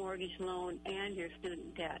afford a mortgage loan and your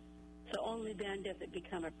student debt. So only then does it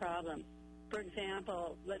become a problem. For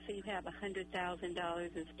example, let's say you have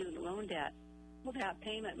 $100,000 in student loan debt. Well, that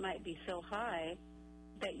payment might be so high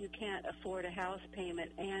that you can't afford a house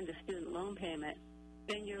payment and a student loan payment.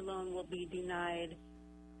 Then your loan will be denied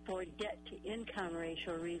for debt-to-income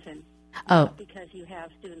ratio reason, not because you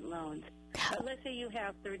have student loans. But let's say you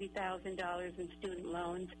have $30,000 in student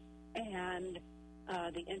loans and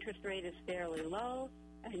the interest rate is fairly low,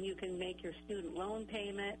 and you can make your student loan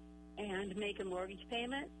payment and make a mortgage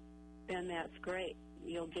payment, then that's great.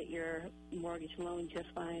 You'll get your mortgage loan just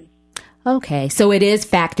fine. Okay, so it is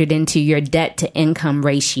factored into your debt-to-income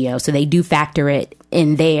ratio, so they do factor it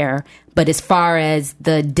in there. But as far as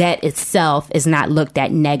the debt itself is not looked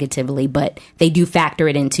at negatively, but they do factor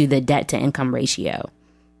it into the debt-to-income ratio.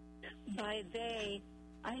 By they,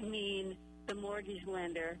 I mean the mortgage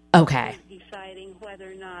lender. Okay. Is deciding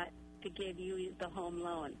whether or not to give you the home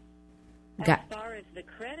loan. As far as the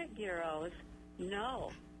credit bureaus,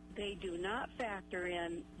 no, they do not factor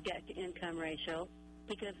in debt-to-income ratio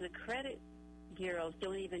because the credit bureaus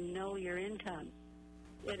don't even know your income.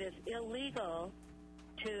 It is illegal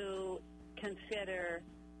to consider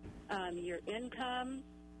your income,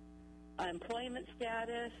 employment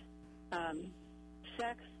status,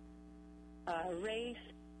 sex, race,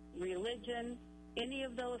 religion. Any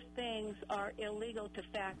of those things are illegal to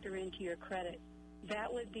factor into your credit.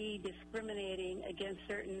 That would be discriminating against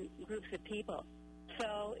certain groups of people.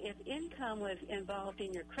 So if income was involved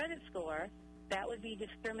in your credit score, that would be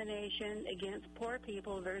discrimination against poor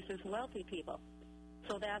people versus wealthy people.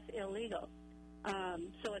 So that's illegal.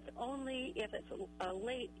 So it's only if it's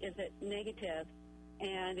late is it negative,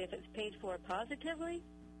 and if it's paid for positively,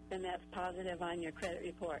 then that's positive on your credit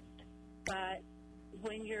report. But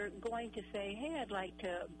when you're going to say, hey, I'd like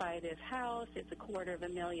to buy this house, it's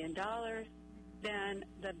 $250,000, then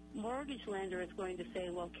the mortgage lender is going to say,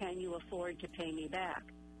 well, can you afford to pay me back?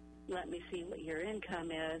 Let me see what your income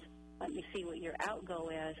is. Let me see what your outgo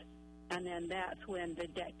is. And then that's when the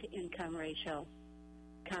debt-to-income ratio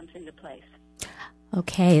comes into place.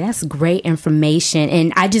 Okay, that's great information.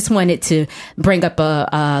 And I just wanted to bring up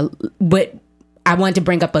a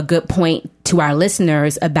good point to our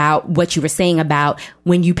listeners about what you were saying about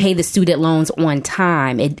when you pay the student loans on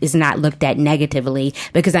time, it is not looked at negatively.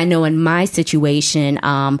 Because I know in my situation,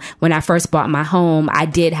 when I first bought my home, I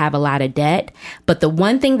did have a lot of debt. But the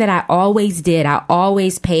one thing that I always did, I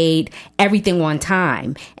always paid everything on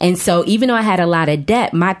time. And so even though I had a lot of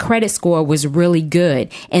debt, my credit score was really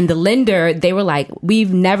good. And the lender, they were like,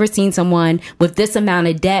 we've never seen someone with this amount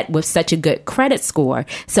of debt with such a good credit score.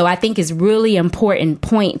 So I think it's really important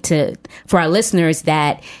point for our listeners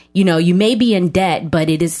that, you know, you may be in debt, but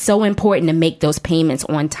it is so important to make those payments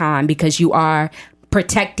on time because you are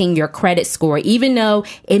protecting your credit score. Even though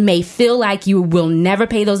it may feel like you will never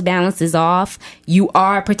pay those balances off, you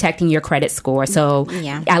are protecting your credit score. So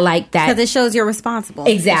I like that. Because it shows you're responsible.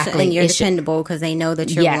 Exactly. And you're dependable because they know that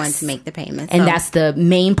you're going to make the payments. And that's the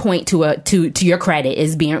main point to your credit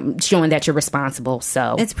is showing that you're responsible.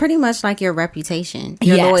 So it's pretty much like your reputation,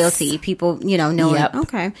 your loyalty. People, you know, knowing. Yep.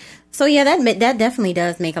 Okay. So yeah, that definitely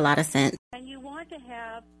does make a lot of sense. And you want to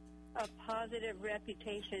have a positive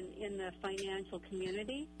reputation in the financial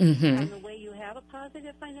community. Mm-hmm. And the way you have a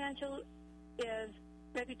positive financial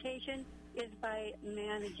reputation is by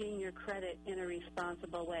managing your credit in a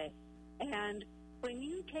responsible way. And when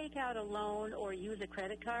you take out a loan or use a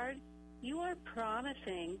credit card, you are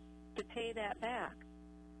promising to pay that back.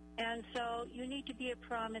 And so you need to be a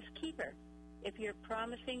promise keeper. If you're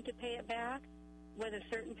promising to pay it back with a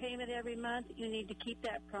certain payment every month, you need to keep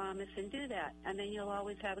that promise and do that. And then you'll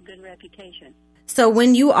always have a good reputation. So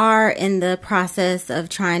when you are in the process of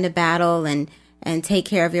trying to battle and take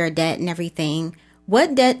care of your debt and everything,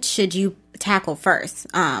 what debt should you tackle first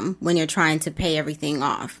when you're trying to pay everything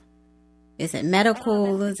off? Is it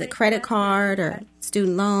medical? Is it credit card or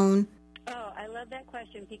student loan? Oh, I love that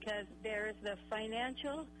question because there is the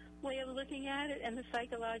financial way of looking at it and the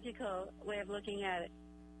psychological way of looking at it.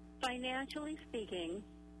 Financially speaking,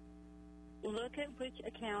 look at which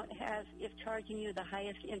account is charging you the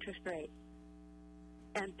highest interest rate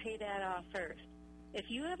and pay that off first. If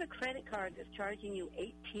you have a credit card that's charging you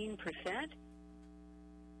 18%,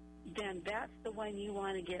 then that's the one you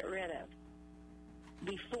want to get rid of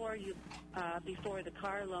before the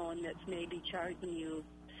car loan that's maybe charging you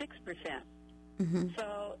 6%. Mm-hmm.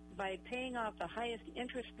 So by paying off the highest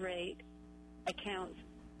interest rate accounts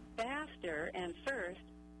faster and first,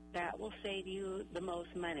 that will save you the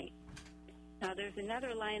most money. Now, there's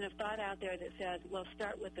another line of thought out there that says, well,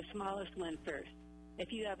 start with the smallest one first.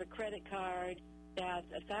 If you have a credit card that's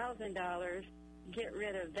 $1,000, get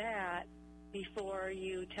rid of that before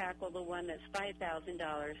you tackle the one that's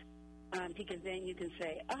 $5,000, because then you can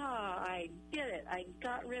say, I did it. I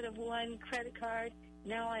got rid of one credit card.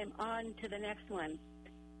 Now I'm on to the next one.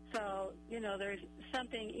 So, you know, there's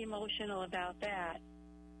something emotional about that.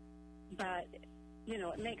 But you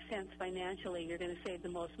know, it makes sense financially. You're going to save the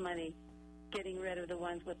most money getting rid of the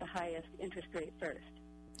ones with the highest interest rate first.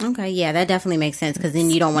 Okay, yeah, that definitely makes sense because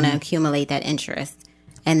then you don't want to accumulate that interest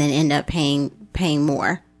and then end up paying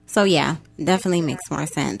more. So, yeah, definitely makes more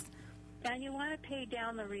sense. And you want to pay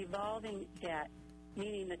down the revolving debt,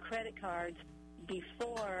 meaning the credit cards,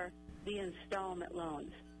 before the installment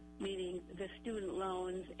loans, meaning the student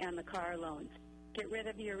loans and the car loans. Get rid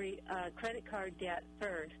of your credit card debt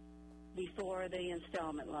first before the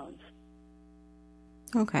installment loans.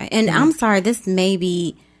 Okay. And I'm sorry, this may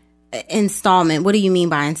be installment. What do you mean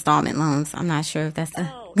by installment loans? I'm not sure if that's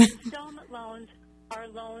Installment loans are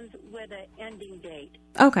loans with an ending date.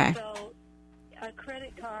 Okay. So a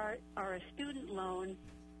credit card or a student loan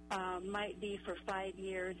might be for 5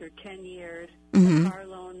 years or 10 years. Mm-hmm. A car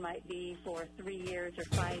loan might be for 3 years or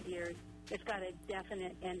 5 years. It's got a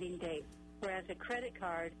definite ending date. Whereas a credit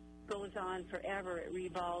card goes on forever. It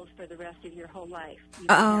revolves for the rest of your whole life.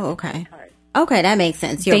 Oh, okay. Okay, that makes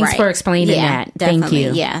sense. You're Thanks right. for explaining that. Definitely.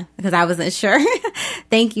 Thank you. Yeah, because I wasn't sure.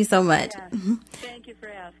 Thank you so much. Yeah. Thank you for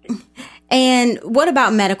asking. And what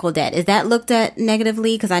about medical debt? Is that looked at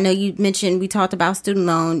negatively? Because I know you mentioned, we talked about student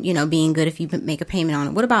loan, you know, being good if you make a payment on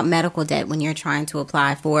it. What about medical debt when you're trying to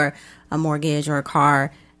apply for a mortgage or a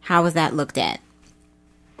car? How is that looked at?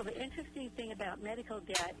 Well, the interesting thing about medical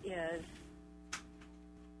debt is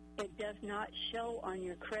it does not show on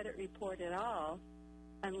your credit report at all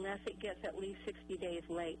unless it gets at least 60 days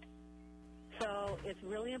late. So it's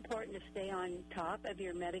really important to stay on top of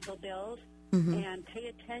your medical bills and pay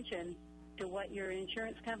attention to what your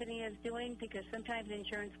insurance company is doing, because sometimes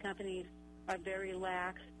insurance companies are very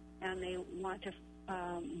lax and they want to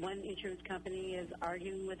one insurance company is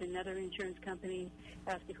arguing with another insurance company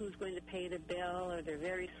as to who's going to pay the bill, or they're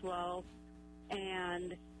very slow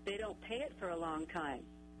and they don't pay it for a long time.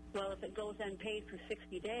 Well, if it goes unpaid for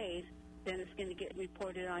 60 days, then it's going to get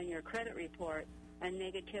reported on your credit report. and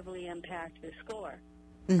negatively impact your score,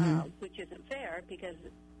 which isn't fair because,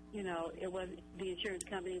 it was the insurance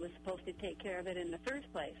company was supposed to take care of it in the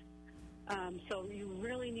first place. So you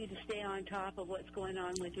really need to stay on top of what's going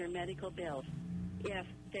on with your medical bills. If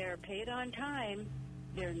they're paid on time,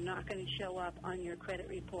 they're not going to show up on your credit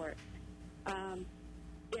report.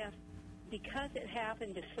 Because it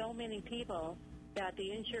happened to so many people that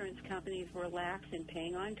the insurance companies were lax in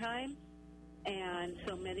paying on time, and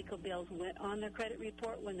so medical bills went on their credit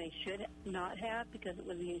report when they should not have because it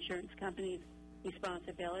was the insurance company's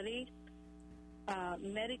responsibility.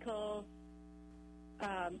 Medical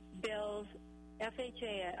bills,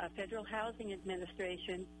 FHA, a Federal Housing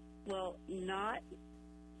Administration, will not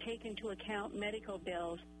take into account medical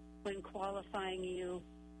bills when qualifying you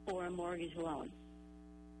for a mortgage loan.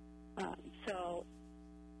 So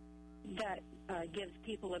that gives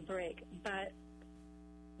people a break, but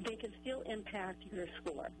they can still impact your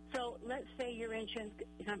score. So let's say your insurance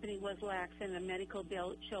company was lax and a medical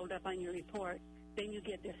bill showed up on your report. Then you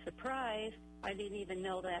get this surprise, I didn't even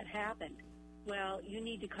know that happened. Well, you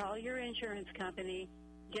need to call your insurance company,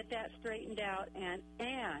 get that straightened out, and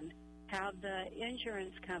have the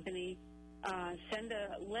insurance company send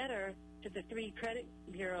a letter to the 3 credit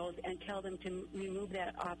bureaus and tell them to remove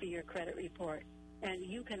that off of your credit report. And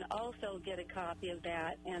you can also get a copy of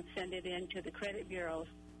that and send it in to the credit bureaus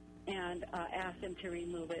and ask them to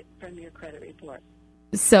remove it from your credit report.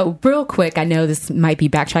 So real quick, I know this might be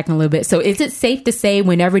backtracking a little bit. So is it safe to say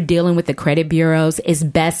whenever dealing with the credit bureaus, it's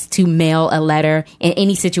best to mail a letter in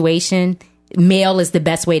any situation? Mail is the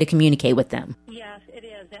best way to communicate with them. Yes, it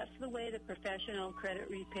is. That's the way the professional credit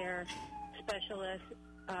repair specialists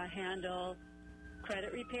handle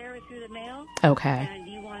credit repair is through the mail. Okay. And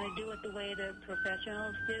you want to do it the way the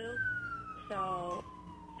professionals do. So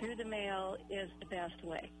through the mail is the best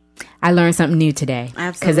way. I learned something new today.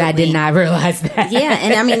 Absolutely. Because I did not realize that. Yeah,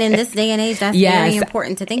 and I mean, in this day and age, that's very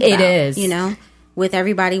important to think about. It is. With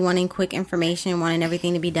everybody wanting quick information, wanting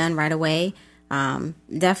everything to be done right away.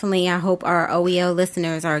 Definitely, I hope our OEO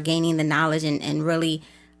listeners are gaining the knowledge and really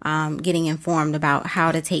getting informed about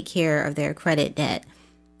how to take care of their credit debt.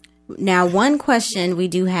 Now, one question we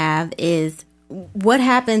do have is, what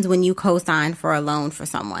happens when you co-sign for a loan for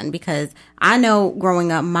someone? Because I know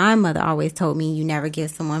growing up, my mother always told me you never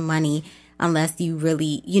give someone money unless you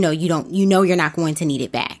really, you're not going to need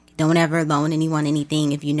it back. Don't ever loan anyone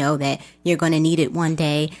anything if you know that you're going to need it one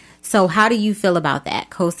day. So how do you feel about that,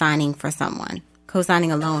 co-signing for someone,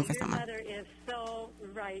 co-signing a loan for someone? Your mother is so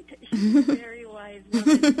right. She's a very wise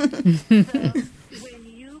woman. So when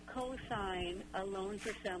you co-sign a loan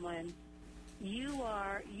for someone,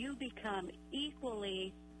 you become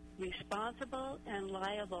equally responsible and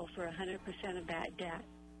liable for 100% of that debt.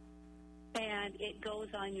 And it goes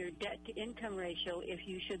on your debt-to-income ratio if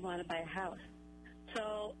you should want to buy a house.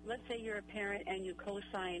 So let's say you're a parent and you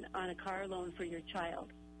co-sign on a car loan for your child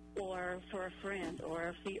or for a friend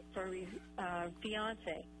or for a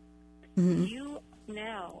fiance. Mm-hmm. You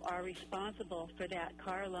now are responsible for that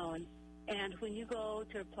car loan. And when you go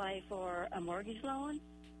to apply for a mortgage loan,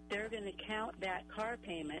 they're going to count that car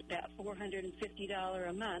payment, that $450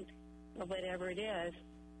 a month or whatever it is,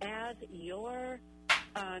 as your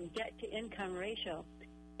debt-to-income ratio.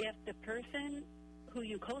 If the person who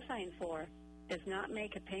you co-sign for does not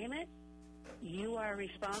make a payment, you are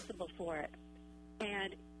responsible for it.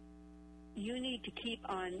 And you need to keep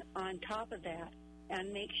on top of that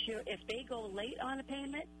and make sure if they go late on a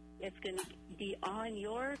payment, it's going to be on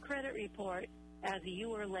your credit report as you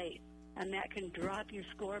were late. And that can drop your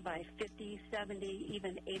score by 50, 70,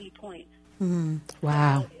 even 80 points. Mm-hmm.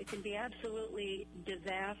 Wow. So it can be absolutely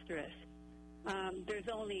disastrous. There's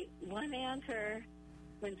only one answer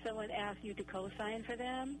when someone asks you to co-sign for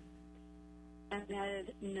them, and that is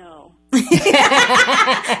no.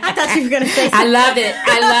 I thought you were going to say something.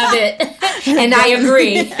 I love it. And I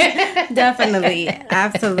agree. Definitely.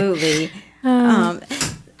 Absolutely.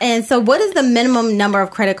 And so what is the minimum number of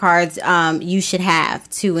credit cards you should have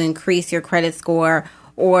to increase your credit score?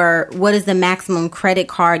 Or what is the maximum credit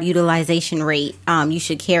card utilization rate you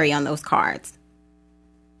should carry on those cards?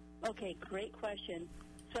 Okay, great question.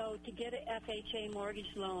 So to get an FHA mortgage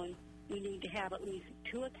loan, you need to have at least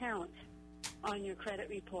 2 accounts on your credit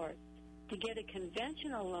report. To get a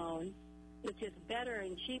conventional loan, which is better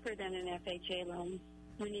and cheaper than an FHA loan,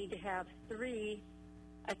 you need to have 3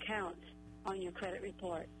 accounts on your credit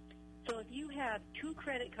report. So if you have 2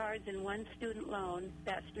 credit cards and 1 student loan,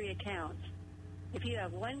 that's 3 accounts. If you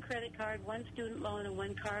have 1 credit card, 1 student loan, and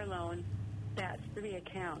 1 car loan, that's 3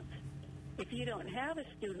 accounts. If you don't have a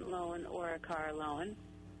student loan or a car loan,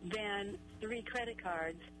 then 3 credit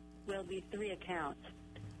cards will be 3 accounts.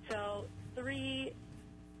 So 3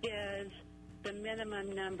 is the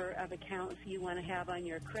minimum number of accounts you want to have on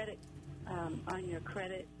your credit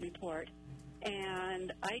report.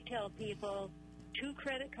 And I tell people 2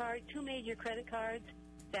 major credit cards,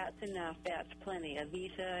 that's enough. That's plenty. A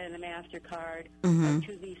Visa and a MasterCard, or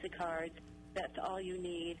 2 Visa cards, that's all you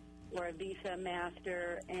need. Or a Visa,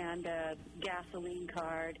 Master, and a gasoline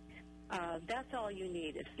card. That's all you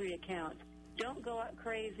need is 3 accounts. Don't go out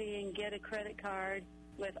crazy and get a credit card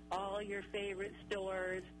with all your favorite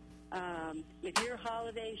stores. If you're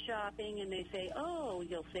holiday shopping and they say, oh,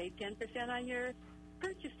 you'll save 10% on your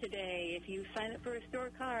purchase today if you sign up for a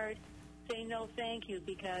store card, say no thank you,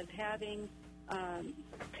 because having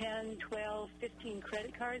 10, 12, 15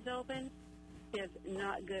 credit cards open is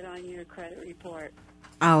not good on your credit report.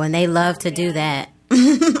 Oh, and they love to do that.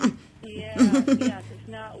 Yes, it's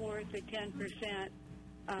not worth the 10%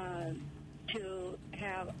 to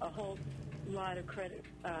have a whole lot of credit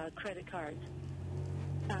cards.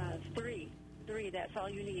 3, that's all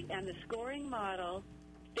you need. And the scoring model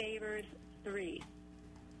favors 3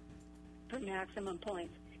 for maximum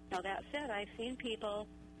points. Now, that said, I've seen people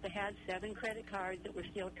that had 7 credit cards that were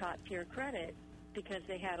still top-tier credit because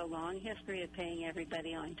they had a long history of paying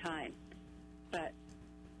everybody on time. But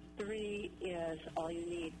 3 is all you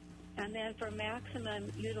need. And then for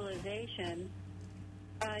maximum utilization,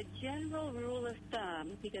 a general rule of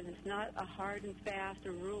thumb, because it's not a hard and fast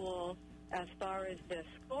rule as far as the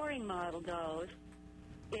scoring model goes,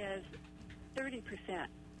 is 30%.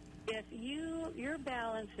 If your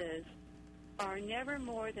balances are never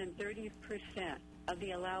more than 30% of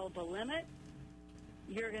the allowable limit,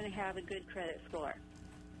 you're going to have a good credit score.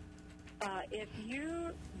 If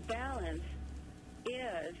your balance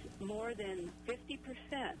is more than 50%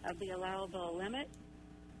 of the allowable limit,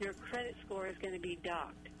 your credit score is going to be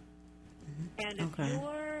docked. And if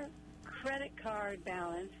your credit card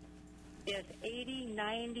balance is 80,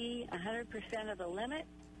 90, 100% of the limit,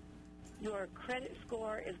 your credit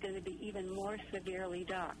score is going to be even more severely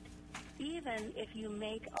docked, even if you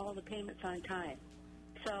make all the payments on time.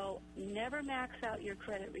 So never max out your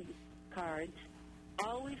credit cards.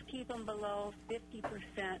 Always keep them below 50%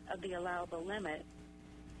 of the allowable limit.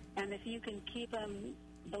 And if you can keep them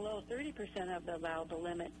below 30% of the allowable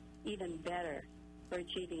limit, even better for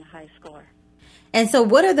achieving a high score. And so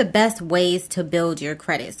what are the best ways to build your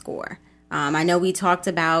credit score? I know we talked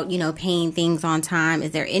about, paying things on time.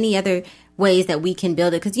 Is there any other ways that we can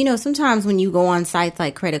build it? Because, sometimes when you go on sites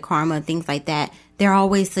like Credit Karma and things like that, they're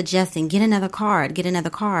always suggesting get another card,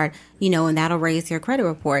 and that'll raise your credit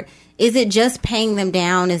report. Is it just paying them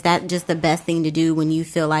down? Is that just the best thing to do when you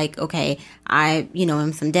feel like, okay, I,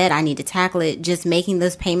 am some debt, I need to tackle it, just making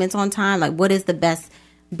those payments on time? Like, what is the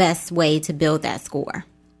best way to build that score?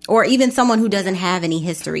 Or even someone who doesn't have any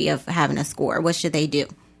history of having a score, what should they do?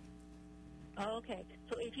 Okay,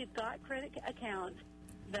 so if you've got credit accounts,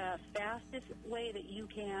 the fastest way that you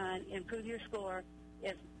can improve your score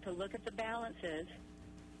is to look at the balances.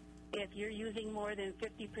 If you're using more than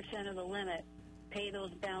 50% of the limit, pay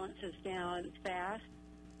those balances down fast.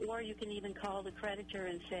 Or you can even call the creditor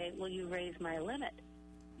and say, will you raise my limit?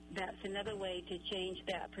 That's another way to change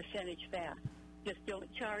that percentage fast. Just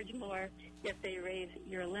don't charge more if they raise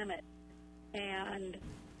your limit. And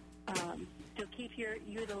to keep your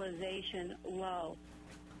utilization low.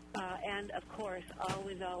 And, of course,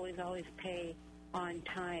 always pay on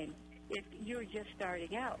time. If you're just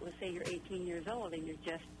starting out, let's say you're 18 years old and you're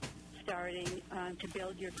just starting to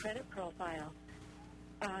build your credit profile,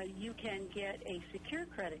 you can get a secure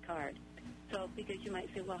credit card. So because you might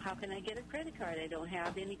say, well, how can I get a credit card? I don't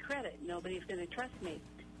have any credit. Nobody's going to trust me.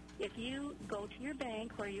 If you go to your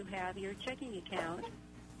bank where you have your checking account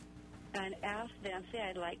and ask them, say,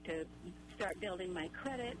 I'd like to start building my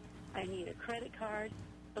credit, I need a credit card,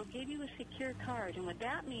 they'll give you a secure card. And what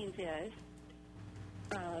that means is,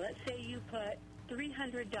 let's say you put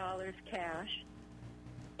 $300 cash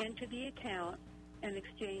into the account in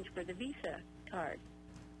exchange for the Visa card.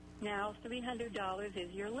 Now $300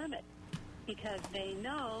 is your limit because they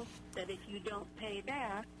know that if you don't pay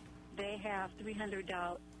back, they have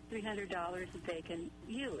 $300 that they can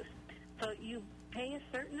use. So you pay a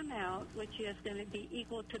certain amount, which is going to be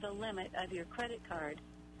equal to the limit of your credit card.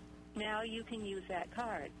 Now you can use that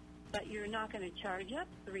card. But you're not going to charge up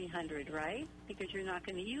 $300, right? Because you're not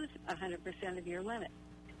going to use 100% of your limit.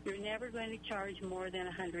 You're never going to charge more than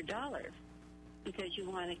 $100 because you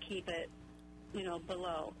want to keep it,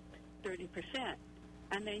 below 30%.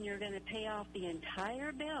 And then you're going to pay off the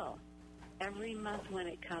entire bill every month when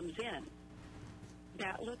it comes in.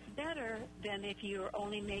 That looks better than if you're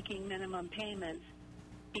only making minimum payments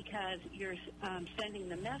because you're sending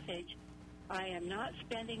the message, I am not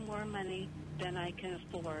spending more money than I can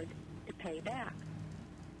afford to pay back.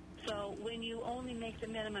 So when you only make the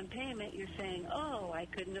minimum payment, you're saying, oh, I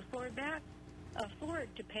couldn't afford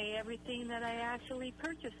to pay everything that I actually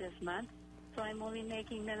purchased this month, so I'm only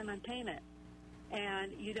making minimum payment.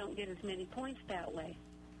 And you don't get as many points that way.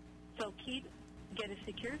 So get a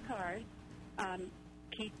secure card,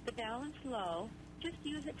 keep the balance low, just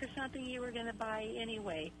use it for something you were going to buy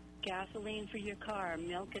anyway, gasoline for your car,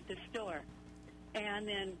 milk at the store, and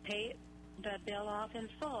then pay the bill off in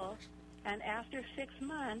full. And after 6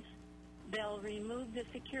 months, they'll remove the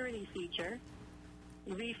security feature,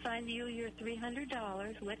 refund you your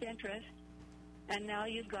 $300 with interest, and now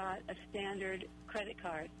you've got a standard credit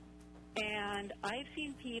card. And I've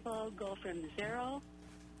seen people go from 0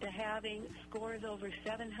 to having scores over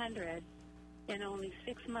 700 in only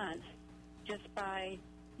 6 months just by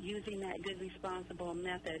using that good, responsible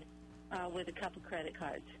method with a couple credit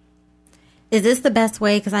cards. Is this the best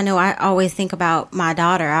way? Because I know I always think about my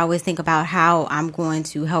daughter. I always think about how I'm going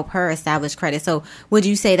to help her establish credit. So would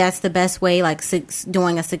you say that's the best way, like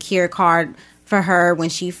doing a secure card for her when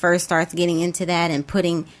she first starts getting into that and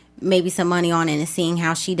putting maybe some money on it and seeing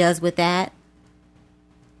how she does with that?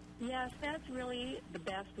 Yes, that's really the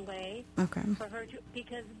best way for her to,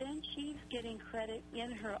 because then she's getting credit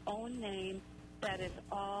in her own name that is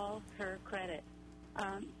all her credit.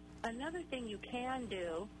 Another thing you can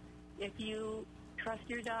do, if you trust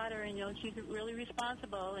your daughter and you know she's really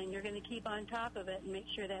responsible and you're going to keep on top of it and make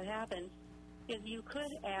sure that happens, is you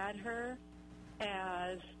could add her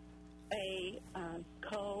as a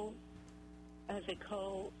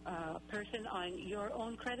person on your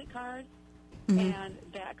own credit card, and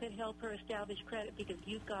that could help her establish credit because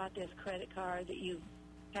you've got this credit card that you've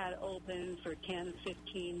had open for 10,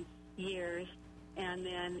 15 years, and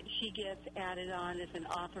then she gets added on as an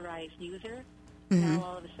authorized user. Now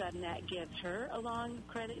all of a sudden that gives her a long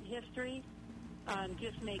credit history.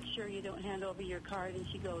 Just make sure you don't hand over your card and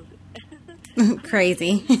she goes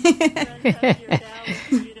crazy. Runs up your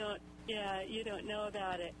balance, you don't know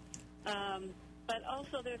about it. But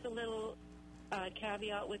also there's a little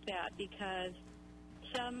caveat with that because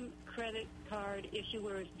some credit card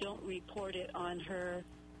issuers don't report it on her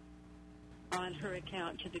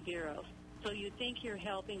account to the bureau. So you think you're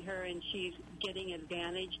helping her and she's getting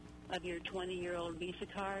advantage of your 20-year-old Visa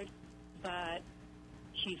card, but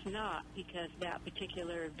she's not because that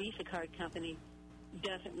particular Visa card company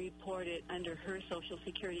doesn't report it under her Social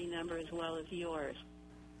Security number as well as yours.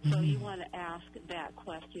 So you want to ask that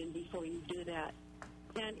question before you do that.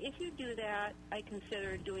 And if you do that, I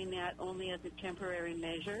consider doing that only as a temporary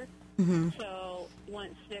measure. So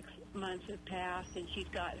once 6 months have passed and she's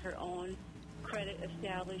got her own credit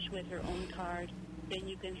established with her own card, then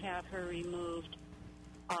you can have her removed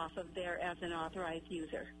off of there as an authorized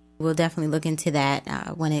user. We'll definitely look into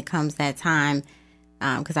that when it comes that time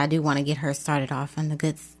because I do want to get her started off on the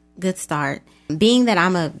good start. Being that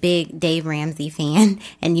I'm a big Dave Ramsey fan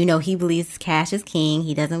and you know he believes cash is king,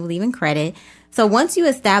 he doesn't believe in credit. So once you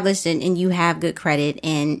establish it and you have good credit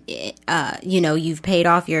and you've paid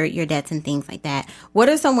off your debts and things like that, what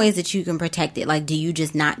are some ways that you can protect it? Like, do you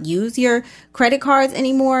just not use your credit cards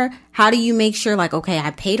anymore? How do you make sure, like, okay,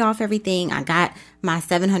 I paid off everything, I got my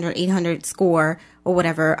 700, 800 score or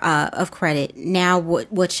whatever of credit. Now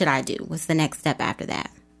what should I do? What's the next step after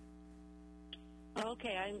that?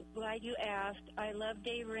 Okay, I'm glad you asked. I love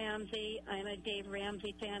Dave Ramsey. I'm a Dave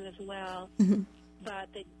Ramsey fan as well. But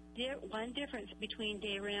the one difference between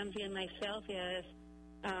Dave Ramsey and myself is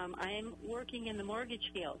I'm working in the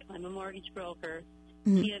mortgage field. I'm a mortgage broker.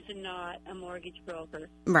 He is not a mortgage broker.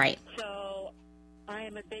 Right. So I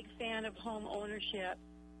am a big fan of home ownership,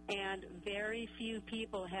 and very few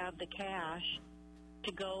people have the cash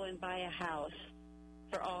to go and buy a house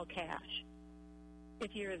for all cash.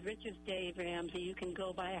 If you're as rich as Dave Ramsey, you can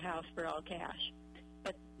go buy a house for all cash.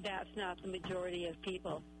 But that's not the majority of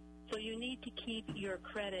people. So you need to keep your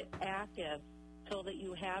credit active so that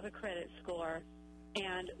you have a credit score.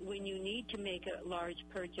 And when you need to make a large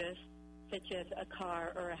purchase, such as a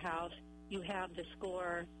car or a house, you have the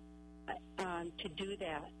score to do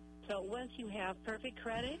that. So once you have perfect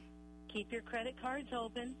credit, keep your credit cards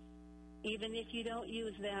open. Even if you don't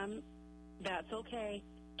use them, that's okay.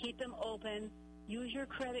 Keep them open. Use your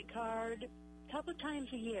credit card a couple times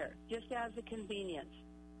a year, just as a convenience,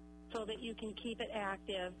 so that you can keep it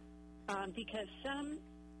active. Because some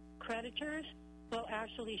creditors will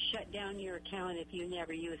actually shut down your account if you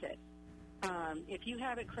never use it. If you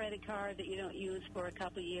have a credit card that you don't use for a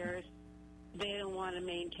couple years, they don't want to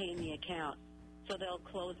maintain the account, so they'll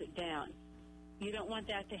close it down. You don't want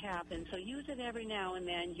that to happen, so use it every now and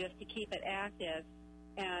then just to keep it active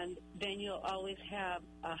and then you'll always have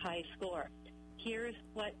a high score. Here's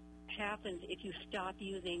what happens if you stop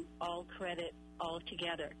using all credit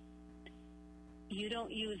altogether. You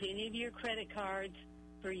don't use any of your credit cards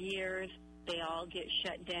for years. They all get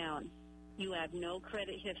shut down. You have no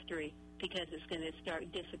credit history because it's going to start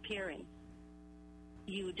disappearing.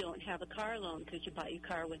 You don't have a car loan because you bought your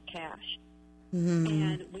car with cash.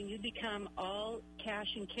 And when you become all cash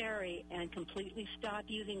and carry and completely stop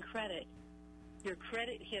using credit, your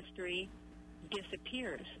credit history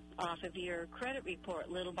disappears off of your credit report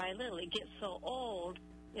little by little. It gets so old,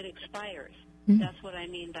 it expires. That's what I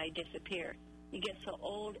mean by disappear. You get so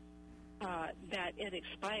old that it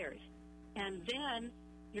expires. And then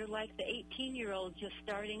you're like the 18-year-old just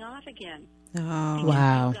starting off again. Oh,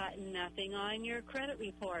 wow. You've got nothing on your credit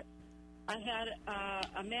report. I had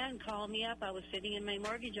a man call me up. I was sitting in my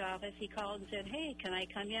mortgage office. He called and said, hey, can I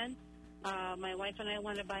come in? My wife and I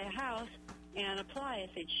want to buy a house and apply. I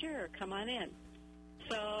said, sure, come on in.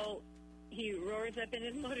 So he roars up in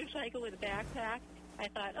his motorcycle with a backpack. I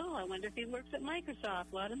thought, oh, I wonder if he works at Microsoft.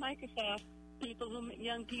 A lot of Microsoft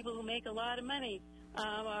young people who make a lot of money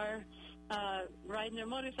are riding their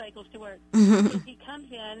motorcycles to work. So he comes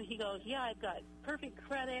in, he goes, yeah, I've got perfect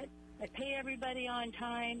credit. I pay everybody on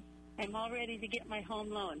time. I'm all ready to get my home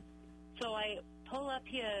loan. So I pull up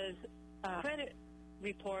his credit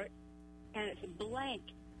report, and it's blank.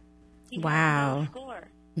 He Wow. has no score.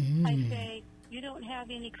 I say, you don't have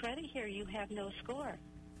any credit here. You have no score.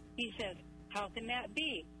 He says, how can that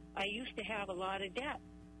be? I used to have a lot of debt.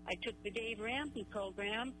 I took the Dave Ramsey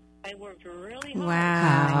program. I worked really hard.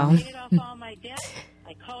 Wow. I paid off all my debt.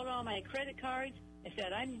 I called all my credit cards. I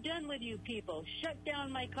said, I'm done with you people. Shut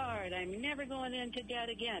down my card. I'm never going into debt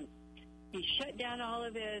again. He shut down all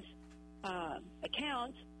of his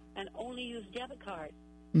accounts and only used debit cards.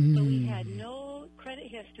 So he had no credit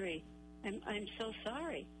history. And I'm so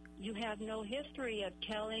sorry. You have no history of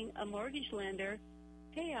telling a mortgage lender,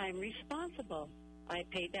 hey, I'm responsible. I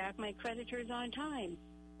pay back my creditors on time.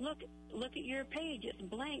 Look at your page. It's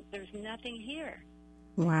blank. There's nothing here.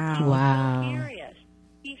 Wow. Wow. I'm curious.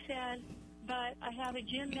 He said, but I have a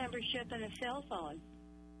gym membership and a cell phone.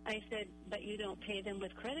 I said, but you don't pay them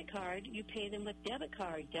with credit card. You pay them with debit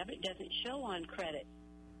card. Debit doesn't show on credit.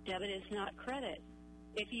 Debit is not credit.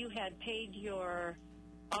 If you had paid your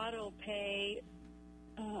auto pay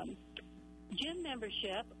gym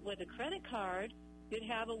membership with a credit card, you'd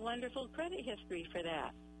have a wonderful credit history for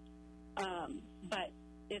that. But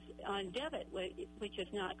it's on debit, which is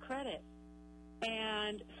not credit.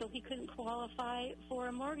 And so he couldn't qualify for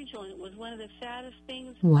a mortgage loan. It was one of the saddest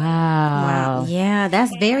things. Wow. Yeah,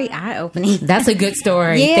 that's very eye-opening. That's a good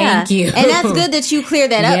story. Yeah. Thank you. And that's good that you cleared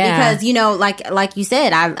that up Yeah. because, you know, like you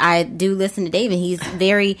said, I do listen to David. He's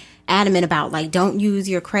very adamant about, like, don't use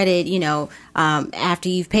your credit, you know, after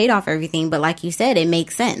you've paid off everything. But like you said, it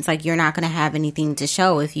makes sense. Like, you're not going to have anything to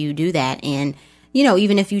show if you do that. And, you know,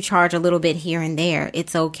 even if you charge a little bit here and there,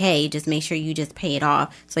 it's okay. Just make sure you just pay it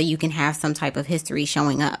off so you can have some type of history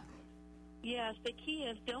showing up. Yes, the key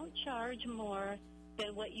is don't charge more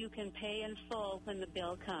than what you can pay in full when the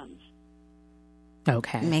bill comes.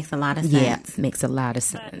 Okay. It makes a lot of Yeah, sense. makes a lot of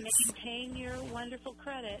But sense. maintain your wonderful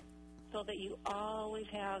credit so that you always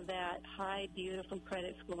have that high, beautiful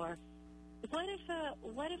credit score. What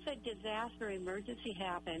if a disaster emergency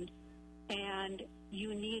happened and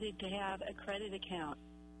you needed to have a credit account?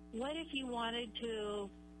 What if you wanted to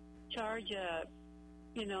charge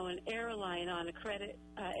an airline on a credit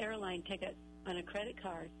airline ticket on a credit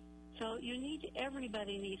card? So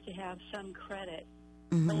everybody needs to have some credit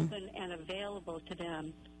open and available to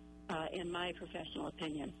them, in my professional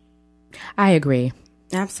opinion. I agree.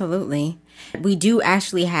 Absolutely. We do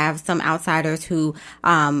actually have some outsiders who,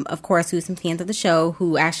 of course, who's some fans of the show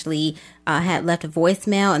who actually had left a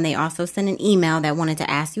voicemail, and they also sent an email that wanted to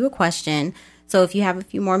ask you a question. So if you have a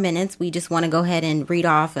few more minutes, we just want to go ahead and read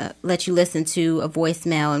off, let you listen to a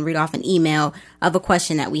voicemail and read off an email of a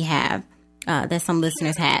question that we have that some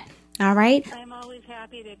listeners had. All right. I'm always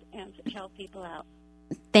happy to help people out.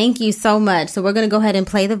 Thank you so much. So we're going to go ahead and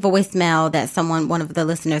play the voicemail that one of the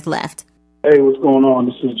listeners left. Hey, what's going on?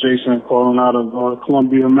 This is Jason calling out of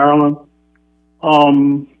Columbia, Maryland.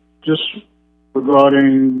 Just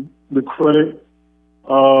regarding the credit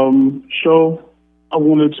show, I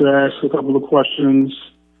wanted to ask a couple of questions,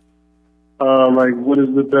 like what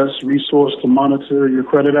is the best resource to monitor your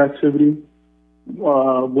credit activity?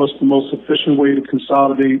 What's the most efficient way to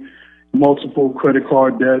consolidate multiple credit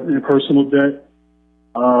card debt and personal debt?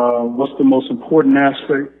 What's the most important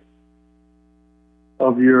aspect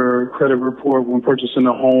of your credit report when purchasing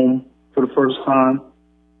a home for the first time?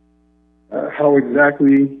 How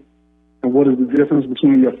exactly And what is the difference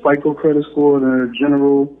between your FICO credit score and a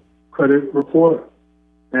general credit report?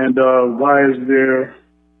 And why is there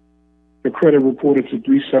the credit reported to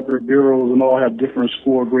 3 separate bureaus and all have different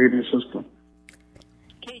score grading systems?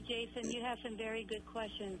 Okay, Jason, you have some very good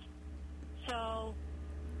questions. So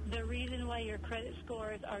the reason why your credit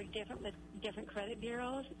scores are different with different credit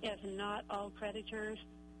bureaus is not all creditors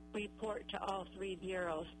report to all 3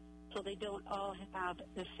 bureaus, so they don't all have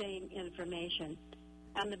the same information.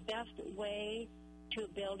 And the best way to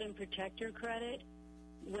build and protect your credit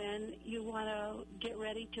when you want to get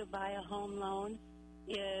ready to buy a home loan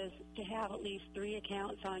is to have at least 3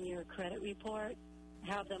 accounts on your credit report,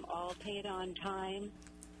 have them all paid on time.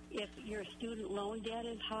 If your student loan debt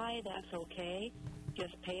is high, that's okay.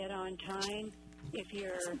 Just pay it on time. If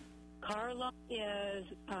your car loan is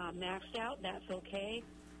maxed out, that's okay.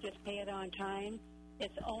 Just pay it on time.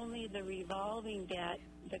 It's only the revolving debt,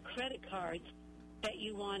 the credit cards, that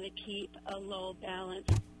you want to keep a low balance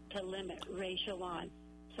to limit ratio on.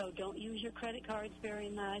 So don't use your credit cards very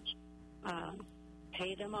much.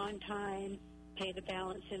 Pay them on time. Pay the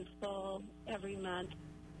balance in full every month,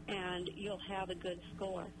 and you'll have a good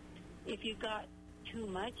score. If you've got too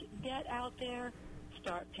much debt out there,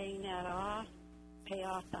 start paying that off. Pay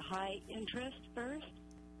off the high interest first.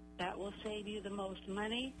 That will save you the most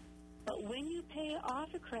money. But when you pay off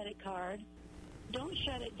a credit card, don't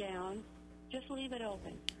shut it down. Just leave it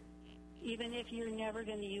open. Even if you're never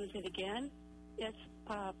going to use it again, it's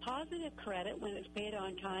positive credit when it's paid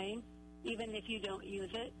on time, even if you don't use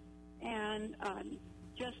it. And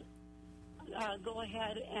just go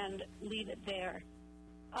ahead and leave it there.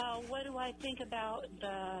 What do I think about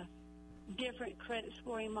the different credit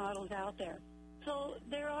scoring models out there? So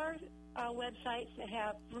there are websites that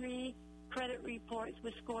have free credit reports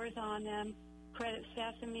with scores on them, Credit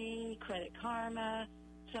Sesame, Credit Karma,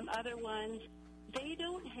 some other ones. They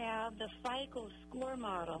don't have the FICO score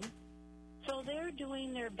model, so they're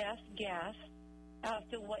doing their best guess as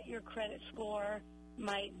to what your credit score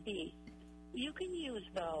might be. You can use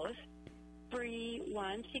those free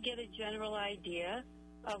ones to get a general idea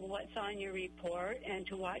of what's on your report and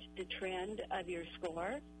to watch the trend of your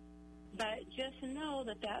score. But just know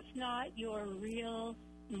that that's not your real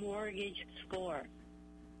mortgage score.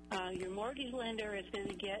 Your mortgage lender is going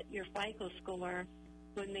to get your FICO score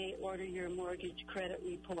when they order your mortgage credit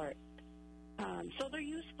report. So they're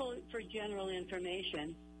useful for general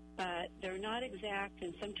information, but they're not exact,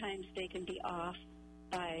 and sometimes they can be off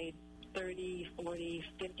by 30, 40,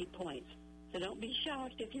 50 points. So don't be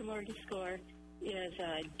shocked if your mortgage score is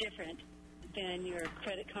different than your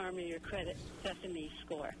Credit Karma or your Credit Sesame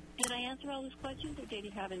score. Did I answer all those questions, or did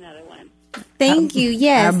you have another one? Thank you.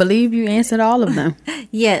 Yes. I believe you answered all of them.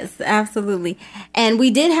 Yes, absolutely. And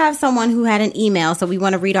we did have someone who had an email, so we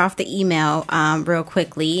want to read off the email real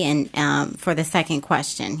quickly and for the second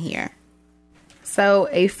question here. So,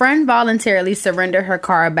 a friend voluntarily surrendered her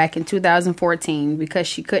car back in 2014 because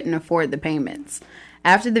she couldn't afford the payments.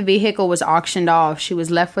 After the vehicle was auctioned off, she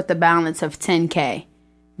was left with a balance of $10,000.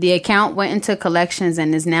 The account went into collections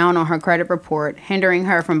and is now on her credit report, hindering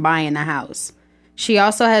her from buying a house. She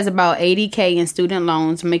also has about $80,000 in student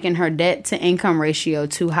loans, making her debt-to-income ratio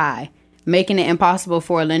too high, making it impossible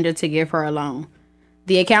for a lender to give her a loan.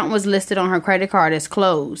 The account was listed on her credit card as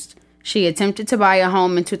closed. She attempted to buy a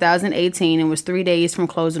home in 2018 and was 3 days from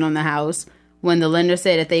closing on the house when the lender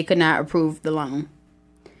said that they could not approve the loan.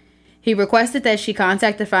 He requested that she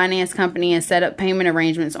contact the finance company and set up payment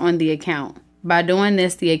arrangements on the account. By doing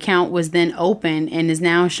this, the account was then open and is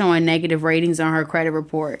now showing negative ratings on her credit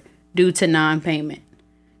report due to non-payment.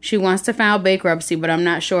 She wants to file bankruptcy, but I'm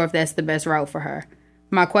not sure if that's the best route for her.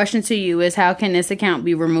 My question to you is, how can this account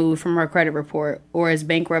be removed from her credit report, or is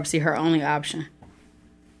bankruptcy her only option?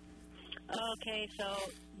 Okay, so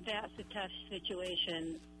that's a tough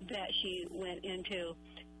situation that she went into.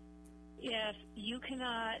 If you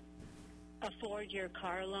cannot afford your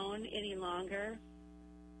car loan any longer,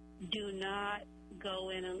 do not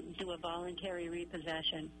go in and do a voluntary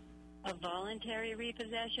repossession. A voluntary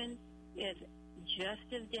repossession is just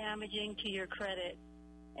as damaging to your credit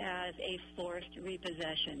as a forced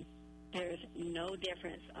repossession. There's no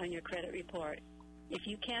difference on your credit report. If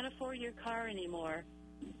you can't afford your car anymore,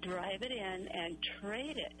 drive it in and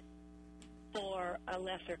trade it for a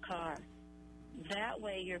lesser car. That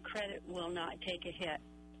way your credit will not take a hit.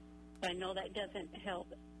 I know that doesn't help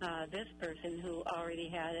this person who already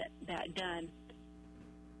had that done.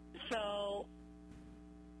 So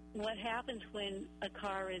what happens when a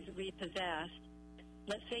car is repossessed?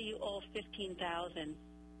 Let's say you owe $15,000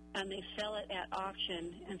 and they sell it at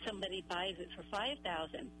auction and somebody buys it for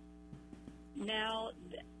 $5,000. Now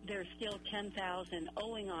there's still $10,000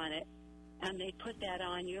 owing on it, and they put that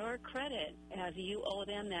on your credit as you owe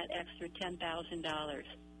them that extra $10,000.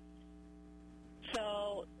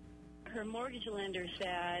 So her mortgage lender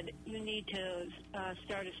said you need to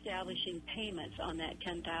start establishing payments on that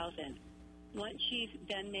 $10,000. Once she's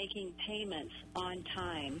been making payments on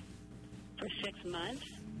time for 6 months,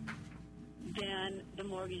 then the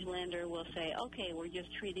mortgage lender will say, okay, we're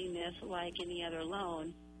just treating this like any other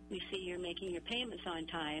loan. We see you're making your payments on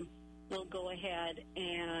time. We'll go ahead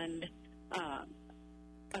and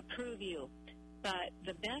approve you. But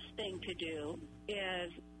the best thing to do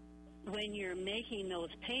is when you're making those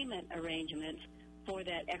payment arrangements for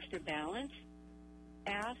that extra balance,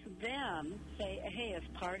 ask them, say, hey, as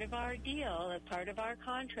part of our deal, as part of our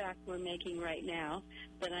contract we're making right now,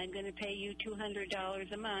 that I'm going to pay you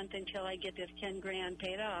 $200 a month until I get this $10,000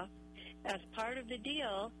 paid off. As part of the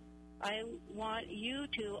deal, I want you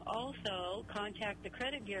to also contact the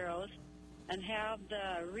credit bureaus and have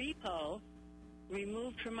the repo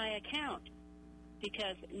removed from my account,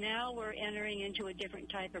 because now we're entering into a different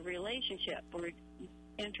type of relationship. We're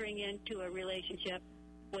entering into a relationship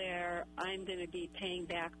where I'm going to be paying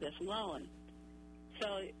back this loan.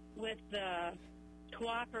 So with the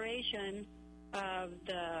cooperation of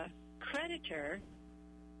the creditor,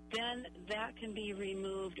 then that can be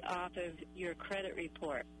removed off of your credit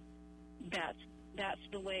report. That's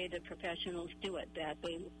the way the professionals do it, that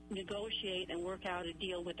they negotiate and work out a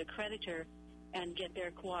deal with the creditor and get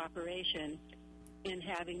their cooperation in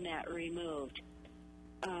having that removed.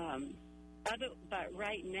 But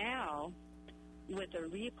right now, with a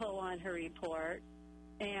repo on her report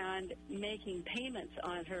and making payments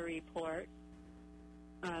on her report,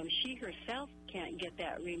 she herself can't get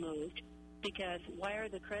that removed, because why are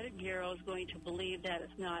the credit bureaus going to believe that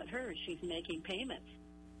it's not hers? She's making payments.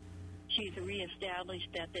 She's reestablished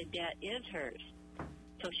that the debt is hers.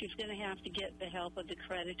 So she's going to have to get the help of the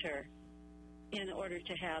creditor in order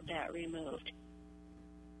to have that removed.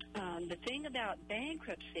 The thing about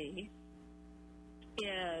bankruptcy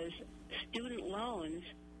is student loans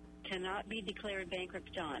cannot be declared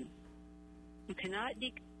bankrupt on. You cannot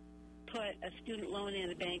put a student loan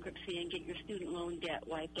in a bankruptcy and get your student loan debt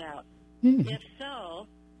wiped out. If so,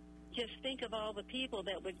 just think of all the people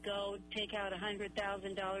that would go take out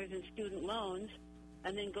 $100,000 in student loans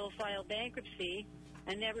and then go file bankruptcy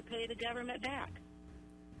and never pay the government back.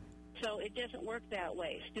 So it doesn't work that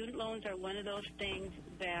way. Student loans are one of those things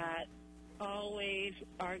that always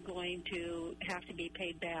are going to have to be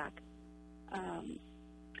paid back.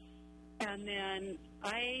 And then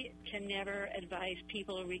I can never advise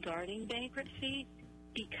people regarding bankruptcy,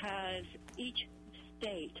 because each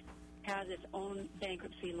state has its own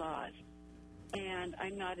bankruptcy laws. And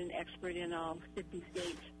I'm not an expert in all 50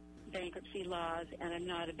 states' bankruptcy laws, and I'm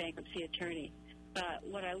not a bankruptcy attorney. But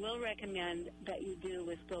what I will recommend that you do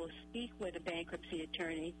is go speak with a bankruptcy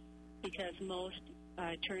attorney, because most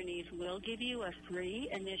attorneys will give you a free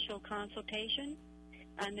initial consultation,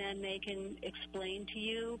 and then they can explain to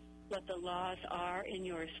you what the laws are in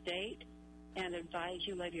your state and advise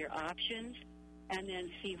you of your options, and then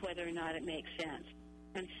see whether or not it makes sense.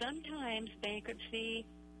 And sometimes bankruptcy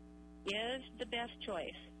is the best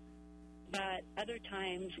choice, but other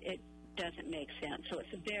times it doesn't make sense. So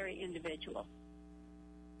it's very individual.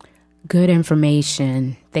 Good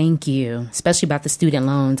information. Thank you. Especially about the student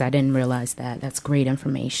loans. I didn't realize that. That's great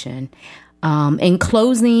information. In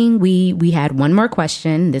closing, we had one more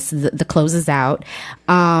question. This is the closes out.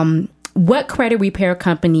 What credit repair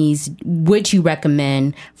companies would you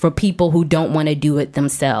recommend for people who don't want to do it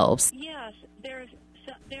themselves? Yes, there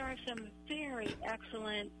are some very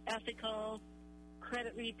excellent, ethical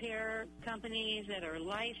credit repair companies that are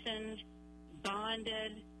licensed,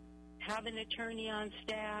 bonded, have an attorney on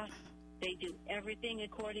staff. They do everything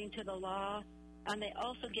according to the law, and they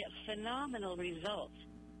also get phenomenal results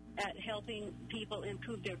at helping people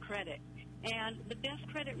improve their credit. And the best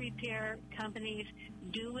credit repair companies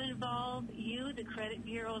do involve you. The credit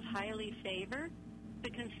bureaus highly favor the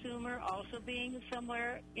consumer also being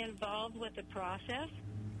somewhere involved with the process,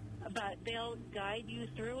 but they'll guide you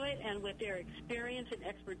through it, and with their experience and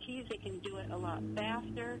expertise, they can do it a lot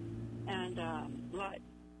faster and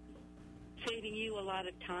saving you a lot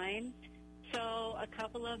of time. So a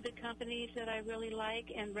couple of the companies that I really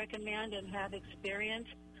like and recommend and have experience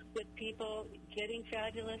with people getting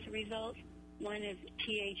fabulous results, one is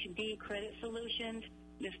THD Credit Solutions.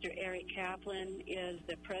 Mr. Eric Kaplan is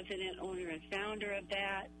the president, owner, and founder of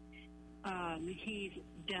that. He's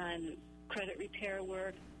done credit repair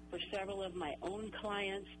work for several of my own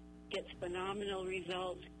clients, gets phenomenal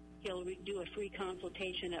results. He'll do a free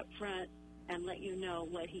consultation up front and let you know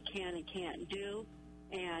what he can and can't do.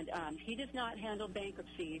 And he does not handle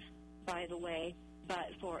bankruptcies. by the way.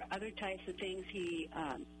 But for other types of things, he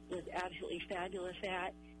was absolutely fabulous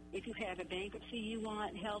at. If you have a bankruptcy you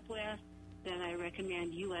want help with, then I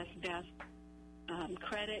recommend U.S. Best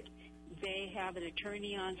Credit. They have an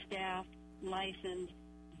attorney on staff, licensed,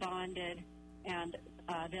 bonded, and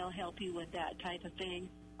they'll help you with that type of thing.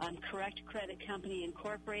 Correct Credit Company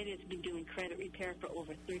Incorporated has been doing credit repair for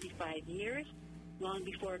over 35 years. Long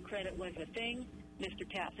before credit was a thing, Mr.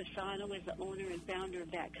 Pat Fasano was the owner and founder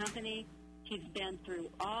of that company. He's been through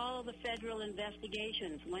all the federal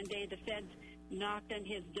investigations. One day the feds knocked on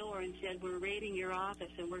his door and said, we're raiding your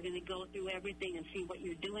office and we're going to go through everything and see what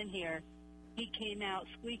you're doing here. He came out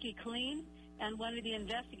squeaky clean, and one of the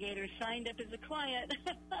investigators signed up as a client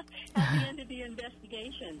at the end of the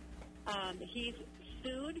investigation. He's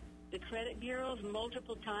sued the credit bureaus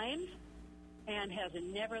multiple times and has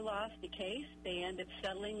never lost a case. They end up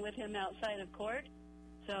settling with him outside of court.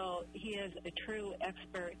 So he is a true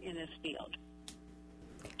expert in his field.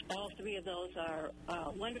 All three of those are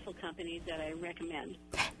wonderful companies that I recommend.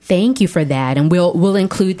 Thank you for that. And we'll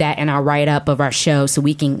include that in our write-up of our show so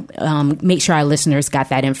we can make sure our listeners got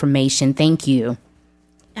that information. Thank you.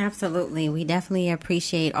 Absolutely. We definitely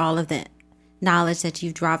appreciate all of the knowledge that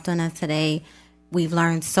you've dropped on us today. We've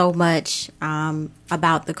learned so much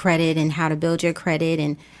about the credit and how to build your credit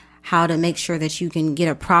and how to make sure that you can get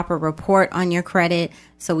a proper report on your credit.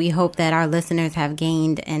 So we hope that our listeners have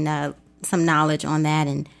gained and some knowledge on that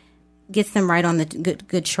and gets them right on the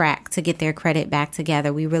good track to get their credit back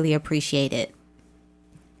together. We really appreciate it.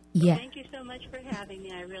 Yeah. Thank you so much for having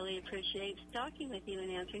me. I really appreciate talking with you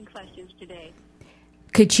and answering questions today.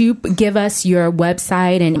 Could you give us your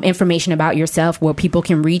website and information about yourself where people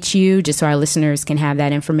can reach you, just so our listeners can have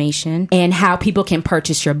that information, and how people can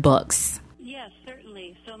purchase your books? Yes,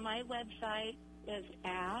 certainly. So my website is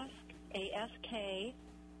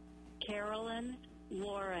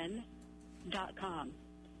AskCarolynWarren.com.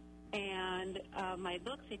 And my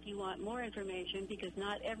books, if you want more information, because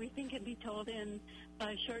not everything can be told in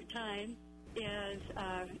a short time, is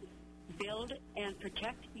Build and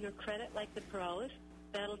Protect Your Credit Like the Pros.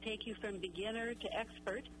 That'll take you from beginner to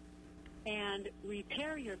expert. And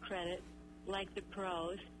Repair Your Credit Like the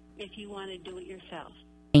Pros if you want to do it yourself.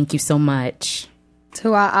 Thank you so much.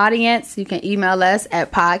 To our audience, you can email us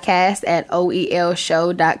at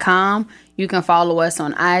podcast@oelshow.com. You can follow us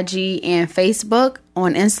on IG and Facebook.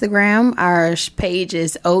 On Instagram, our page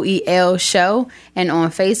is OEL Show. And on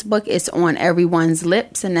Facebook, it's On Everyone's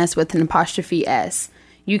Lips, and that's with an apostrophe S.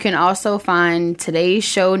 You can also find today's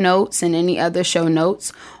show notes and any other show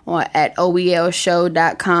notes at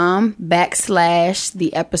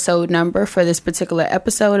oelshow.com/the episode number for this particular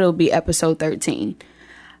episode. It'll be episode 13.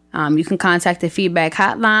 You can contact the feedback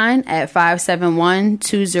hotline at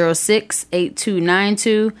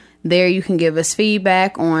 571-206-8292. There you can give us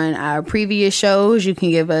feedback on our previous shows. You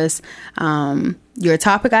can give us your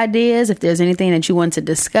topic ideas. If there's anything that you want to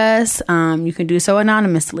discuss, you can do so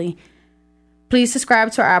anonymously. Please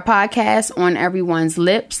subscribe to our podcast On Everyone's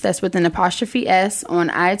Lips. That's with an apostrophe S on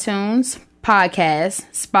iTunes, Podcasts,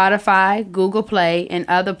 Spotify, Google Play, and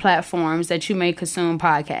other platforms that you may consume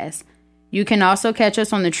podcasts. You can also catch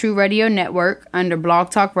us on the True Radio Network under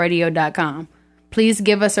blogtalkradio.com. Please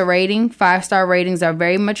give us a rating. 5-star ratings are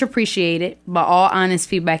very much appreciated, but all honest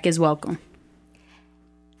feedback is welcome.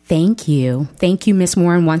 Thank you. Thank you, Ms.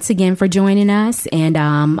 Warren, once again for joining us. And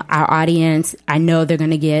our audience, I know they're going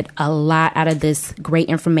to get a lot out of this great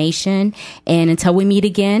information. And until we meet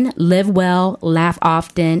again, live well, laugh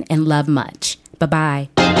often, and love much. Bye-bye.